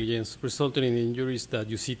medical negligence resulting in injuries that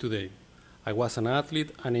you see today. I was an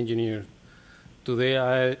athlete and engineer. Today,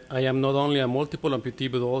 I am not only a multiple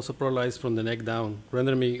amputee, but also paralyzed from the neck down,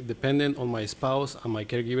 rendering me dependent on my spouse and my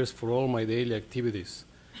caregivers for all my daily activities.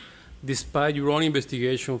 Despite your own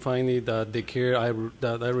investigation finding that the care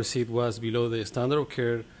that I received was below the standard of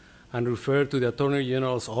care and referred to the Attorney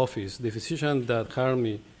General's office, the physician that harmed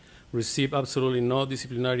me received absolutely no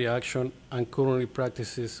disciplinary action and currently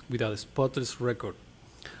practices with a spotless record.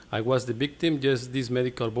 I was the victim, just this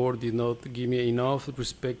medical board did not give me enough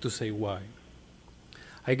respect to say why.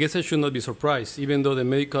 I guess I should not be surprised, even though the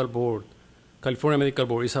California Medical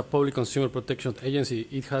Board is a public consumer protection agency,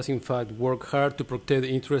 it has in fact worked hard to protect the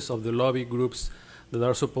interests of the lobby groups that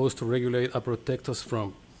are supposed to regulate and protect us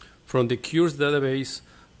from the cures database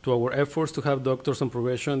to our efforts to have doctors on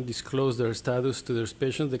probation disclose their status to their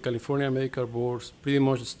patients. The California Medical Board pretty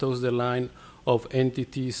much toes the line of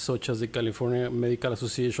entities such as the California Medical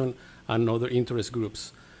Association and other interest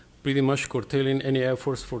groups, pretty much curtailing any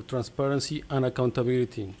efforts for transparency and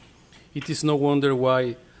accountability. It is no wonder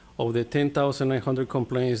why of the 10,900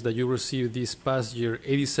 complaints that you received this past year,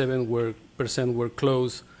 87% were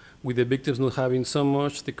closed, with the victims not having so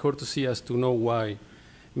much the courtesy as to know why.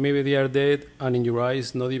 Maybe they are dead and in your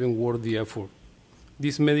eyes not even worth the effort.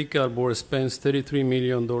 This medical board spends $33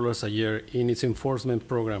 million a year in its enforcement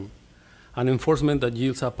program, an enforcement that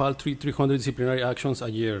yields a paltry 300 disciplinary actions a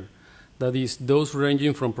year. That is, those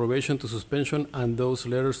ranging from probation to suspension, and those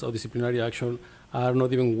letters of disciplinary action are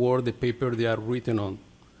not even worth the paper they are written on.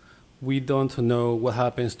 We don't know what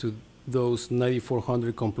happens to those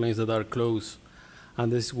 9,400 complaints that are closed. And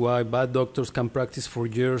this is why bad doctors can practice for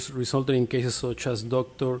years, resulting in cases such as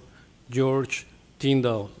Dr. George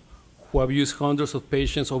Tyndall, who abused hundreds of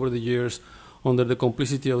patients over the years under the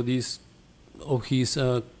complicity of his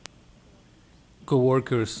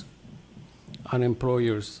co-workers and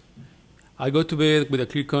employers. I go to bed with a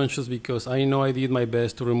clear conscience because I know I did my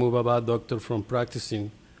best to remove a bad doctor from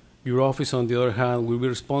practicing. Your office, on the other hand, will be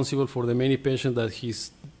responsible for the many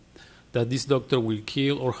patients that this doctor will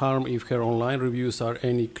kill or harm if her online reviews are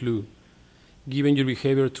any clue. Given your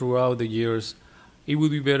behavior throughout the years, it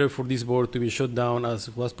would be better for this board to be shut down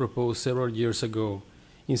as was proposed several years ago,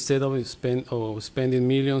 instead of spending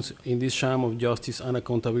millions in this sham of justice and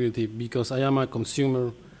accountability, because I am a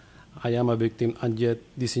consumer, I am a victim, and yet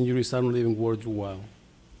these injuries are not even worth your while.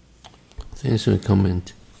 Thanks for the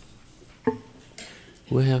comment.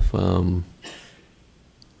 We have,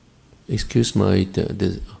 excuse my,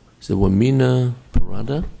 the Wamina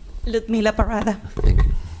Parada? Ludmila Parada. Thank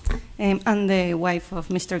you. I'm the wife of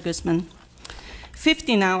Mr. Guzman.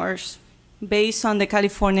 15 hours, based on the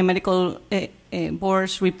California Medical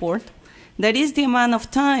Board's report. That is the amount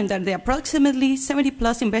of time that the approximately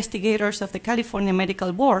 70-plus investigators of the California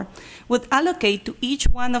Medical Board would allocate to each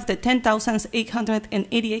one of the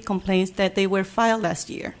 10,888 complaints that they were filed last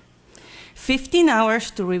year. 15 hours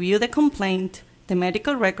to review the complaint, the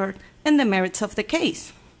medical record, and the merits of the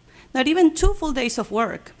case. Not even 2 full days of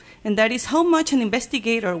work, and that is how much an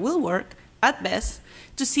investigator will work, at best,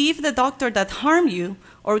 to see if the doctor that harmed you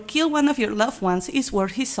or killed one of your loved ones is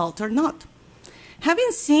worth his salt or not.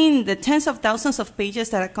 Having seen the tens of thousands of pages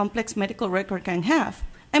that a complex medical record can have,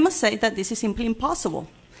 I must say that this is simply impossible.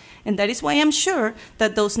 And that is why I'm sure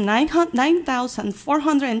that those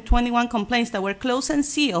 9,421 complaints that were closed and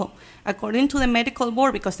sealed, according to the medical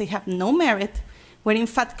board because they have no merit, were in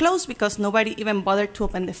fact closed because nobody even bothered to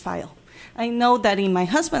open the file. I know that in my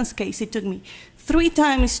husband's case, it took me 3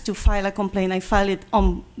 times to file a complaint. I filed it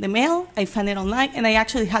on the mail, I found it online, and I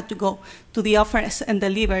actually had to go to the office and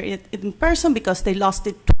deliver it in person because they lost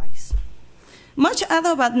it twice. Much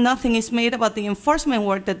ado about nothing is made about the enforcement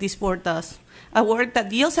work that this board does, a work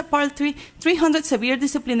that yields a paltry 300 severe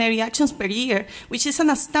disciplinary actions per year, which is an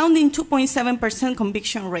astounding 2.7%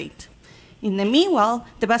 conviction rate. In the meanwhile,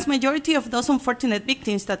 the vast majority of those unfortunate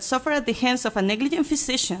victims that suffer at the hands of a negligent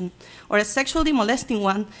physician or a sexually molesting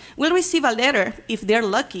one will receive a letter, if they're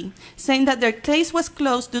lucky, saying that their case was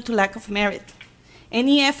closed due to lack of merit.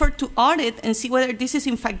 Any effort to audit and see whether this is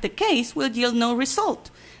in fact the case will yield no result,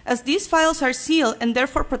 as these files are sealed and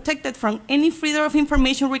therefore protected from any freedom of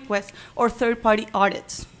information requests or third-party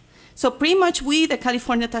audits. So pretty much we, the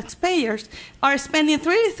California taxpayers, are spending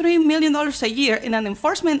 $33 million a year in an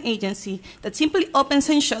enforcement agency that simply opens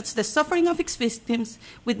and shuts the suffering of its victims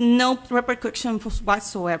with no repercussions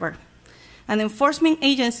whatsoever. An enforcement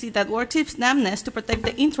agency that works its damnness to protect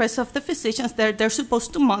the interests of the physicians that they're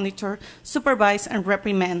supposed to monitor, supervise, and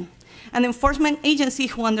reprimand. An enforcement agency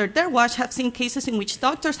who, under their watch, have seen cases in which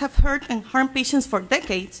doctors have hurt and harmed patients for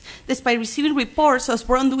decades, despite receiving reports of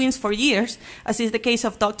wrongdoings for years, as is the case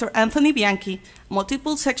of Dr. Anthony Bianchi,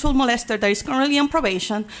 multiple sexual molester that is currently on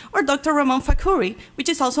probation, or Dr. Ramon Fakuri, which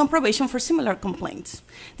is also on probation for similar complaints.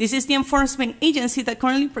 This is the enforcement agency that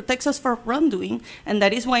currently protects us for wrongdoing, and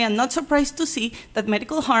that is why I'm not surprised to see that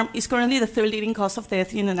medical harm is currently the third leading cause of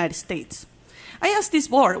death in the United States. I asked this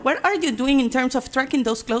board, what are you doing in terms of tracking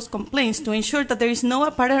those closed complaints to ensure that there is no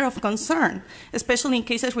matter of concern, especially in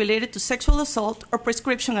cases related to sexual assault or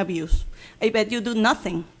prescription abuse? I bet you do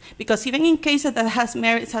nothing, because even in cases that has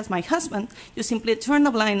merits as my husband, you simply turn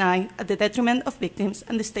a blind eye at the detriment of victims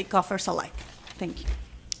and the state coffers alike. Thank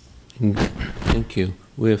you. Thank you.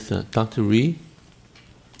 We have Dr. Ree.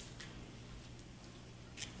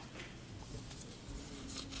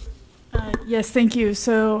 Yes, thank you.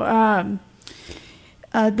 So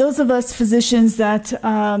those of us physicians that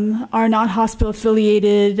are not hospital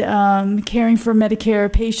affiliated, caring for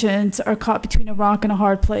Medicare patients, are caught between a rock and a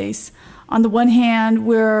hard place. On the one hand,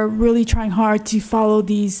 we're really trying hard to follow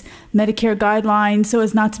these Medicare guidelines so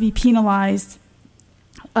as not to be penalized.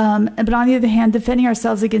 But on the other hand, defending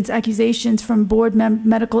ourselves against accusations from board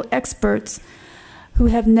medical experts who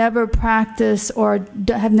have never practiced or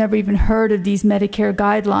have never even heard of these Medicare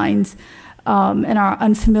guidelines and are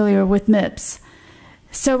unfamiliar with MIPS.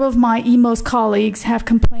 Several of my EMOS colleagues have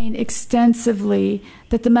complained extensively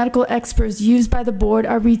that the medical experts used by the board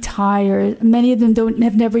are retired. Many of them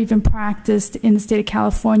have never even practiced in the state of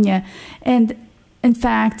California. And in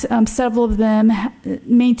fact, several of them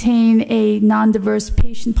maintain a non-diverse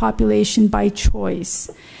patient population by choice.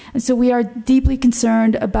 And so we are deeply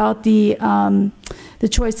concerned about the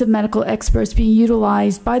choice of medical experts being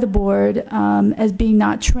utilized by the board as being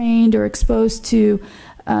not trained or exposed to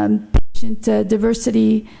patient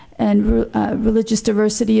diversity and religious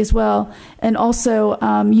diversity as well, and also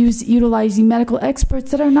utilizing medical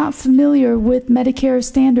experts that are not familiar with Medicare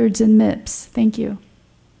standards and MIPS. Thank you.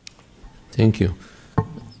 Thank you.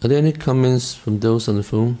 Are there any comments from those on the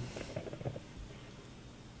phone?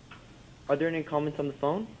 Are there any comments on the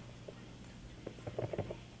phone?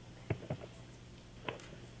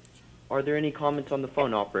 Are there any comments on the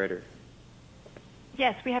phone, operator?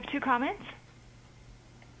 Yes, we have 2 comments.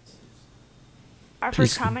 Our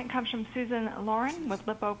Please. first comment comes from Susan Lauren with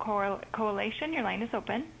Lipo Coalition. Your line is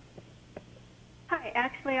open. Hi,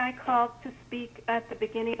 actually I called to speak at the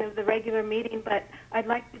beginning of the regular meeting, but I'd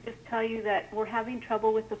like to just tell you that we're having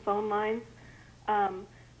trouble with the phone lines.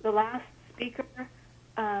 The last speaker,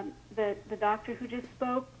 the doctor who just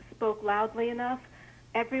spoke loudly enough.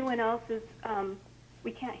 Everyone else is,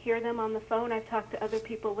 we can't hear them on the phone. I've talked to other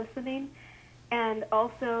people listening, and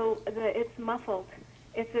also it's muffled.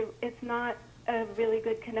 It's not a really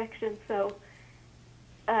good connection, so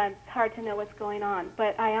it's hard to know what's going on.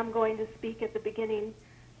 But I am going to speak at the beginning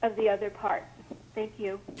of the other part. Thank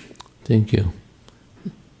you. Thank you.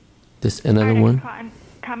 There's another one.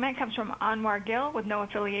 Comment comes from Anwar Gill with no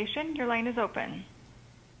affiliation. Your line is open.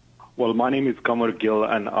 Well, my name is Kamar Gill,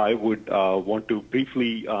 and I would want to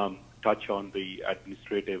briefly touch on the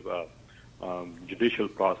administrative judicial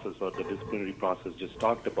process or the disciplinary process just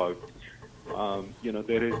talked about.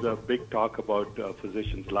 There is a big talk about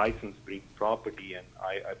physicians' license being property, and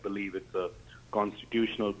I believe it's a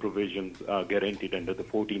constitutional provision guaranteed under the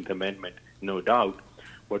 14th Amendment, no doubt.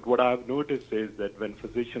 But what I've noticed is that when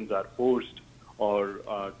physicians are forced or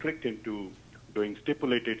tricked into doing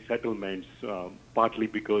stipulated settlements, partly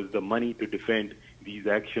because the money to defend these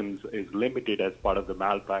actions is limited as part of the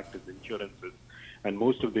malpractice insurances, and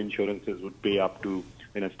most of the insurances would pay up to,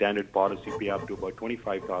 in a standard policy, pay up to about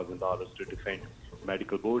 $25,000 to defend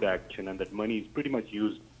medical board action, and that money is pretty much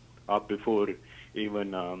used up before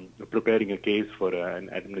even preparing a case for an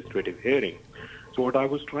administrative hearing. So what I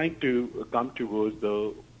was trying to come to was,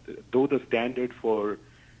 though the standard for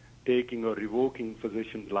taking or revoking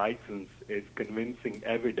physician's license is convincing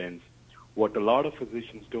evidence, what a lot of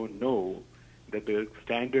physicians don't know, that the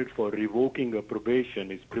standard for revoking a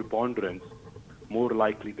probation is preponderance, more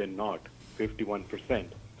likely than not, 51%.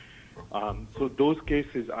 So those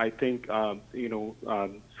cases, I think,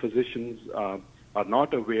 physicians are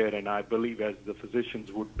not aware, and I believe as the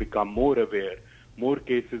physicians would become more aware, more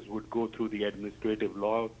cases would go through the administrative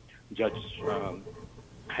law judge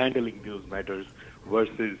handling those matters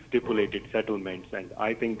versus stipulated settlements, and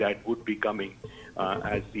I think that would be coming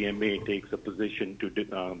as the MA takes a position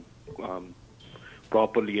to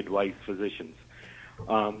properly advise physicians.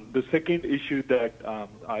 The second issue that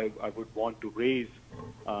I would want to raise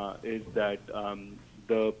is that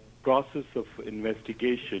the process of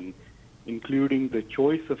investigation, including the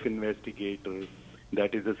choice of investigators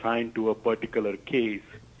that is assigned to a particular case,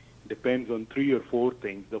 depends on 3 or 4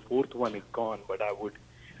 things. The fourth one is gone, but I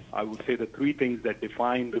would say the 3 things that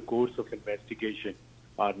define the course of investigation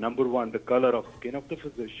are: number 1, the color of skin of the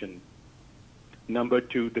physician; number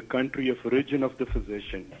 2, the country of origin of the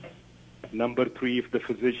physician; number 3, if the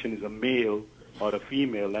physician is a male or a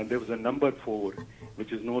female; and there was a number 4,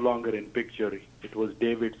 which is no longer in picture. It was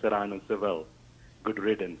David Serrano Seville. Good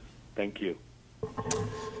riddance. Thank you.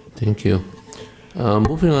 Thank you.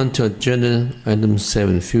 Moving on to agenda item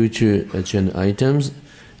 7, future agenda items.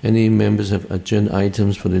 Any members have agenda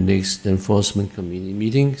items for the next enforcement committee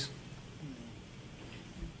meetings?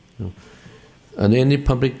 No. Are there any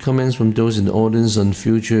public comments from those in the audience on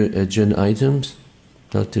future agenda items?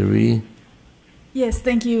 Dr. Ree? Yes,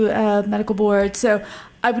 thank you, Medical Board. So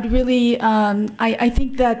I would really, I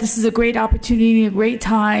think that this is a great opportunity, a great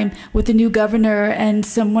time with the new governor and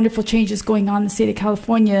some wonderful changes going on in the state of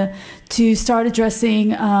California to start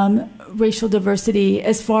addressing racial diversity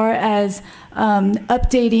as far as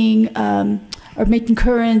updating or making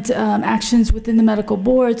current actions within the medical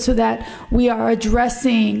board so that we are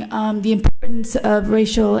addressing the importance of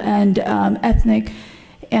racial and ethnic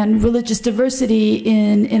and religious diversity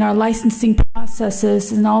in our licensing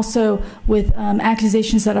processes, and also with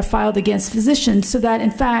accusations that are filed against physicians, so that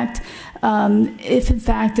in fact, if in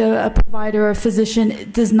fact a provider or a physician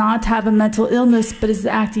does not have a mental illness but is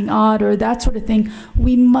acting odd or that sort of thing,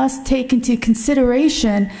 we must take into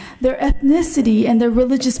consideration their ethnicity and their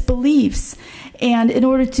religious beliefs. And in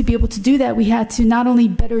order to be able to do that, we had to not only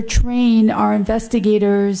better train our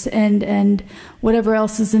investigators and whatever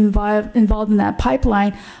else is involved in that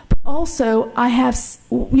pipeline, but also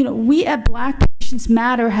we at Black Patients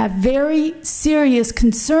Matter have very serious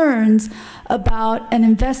concerns about an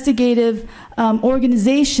investigative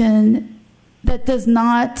organization that does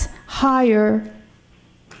not hire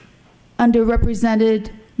underrepresented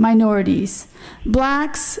minorities.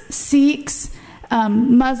 Blacks, Sikhs,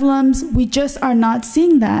 Muslims, we just are not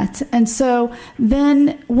seeing that. And so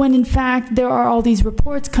then when in fact there are all these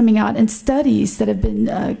reports coming out and studies that have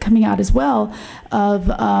been coming out as well of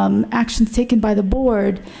actions taken by the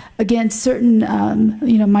board against certain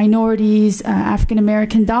minorities, African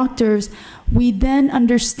American doctors, we then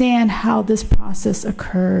understand how this process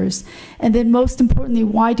occurs. And then most importantly,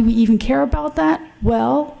 why do we even care about that?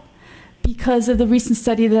 Well, because of the recent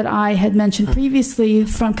study that I had mentioned previously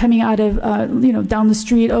from coming out of, down the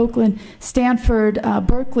street, Oakland, Stanford,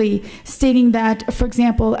 Berkeley, stating that, for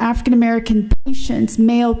example, African-American patients,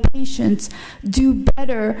 male patients, do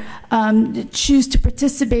better, choose to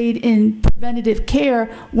participate in preventative care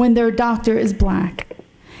when their doctor is Black.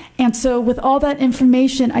 And so with all that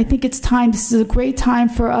information, I think it's time, this is a great time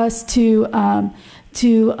for us to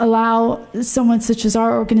allow someone such as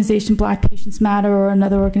our organization, Black Patients Matter, or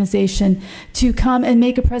another organization, to come and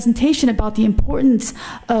make a presentation about the importance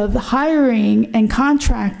of hiring and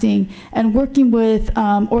contracting and working with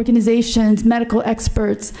organizations, medical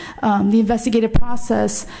experts, the investigative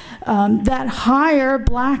process that hire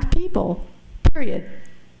Black people, period.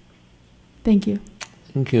 Thank you.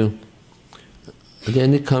 Thank you. Are there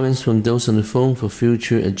any comments from those on the phone for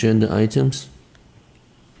future agenda items?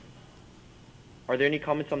 Are there any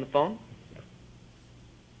comments on the phone?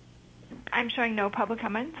 I'm showing no public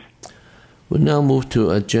comments. We'll now move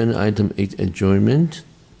to agenda item 8, adjournment.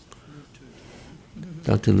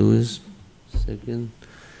 Dr. Lewis, second.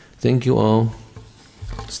 Thank you all.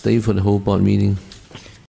 Stay for the whole board meeting.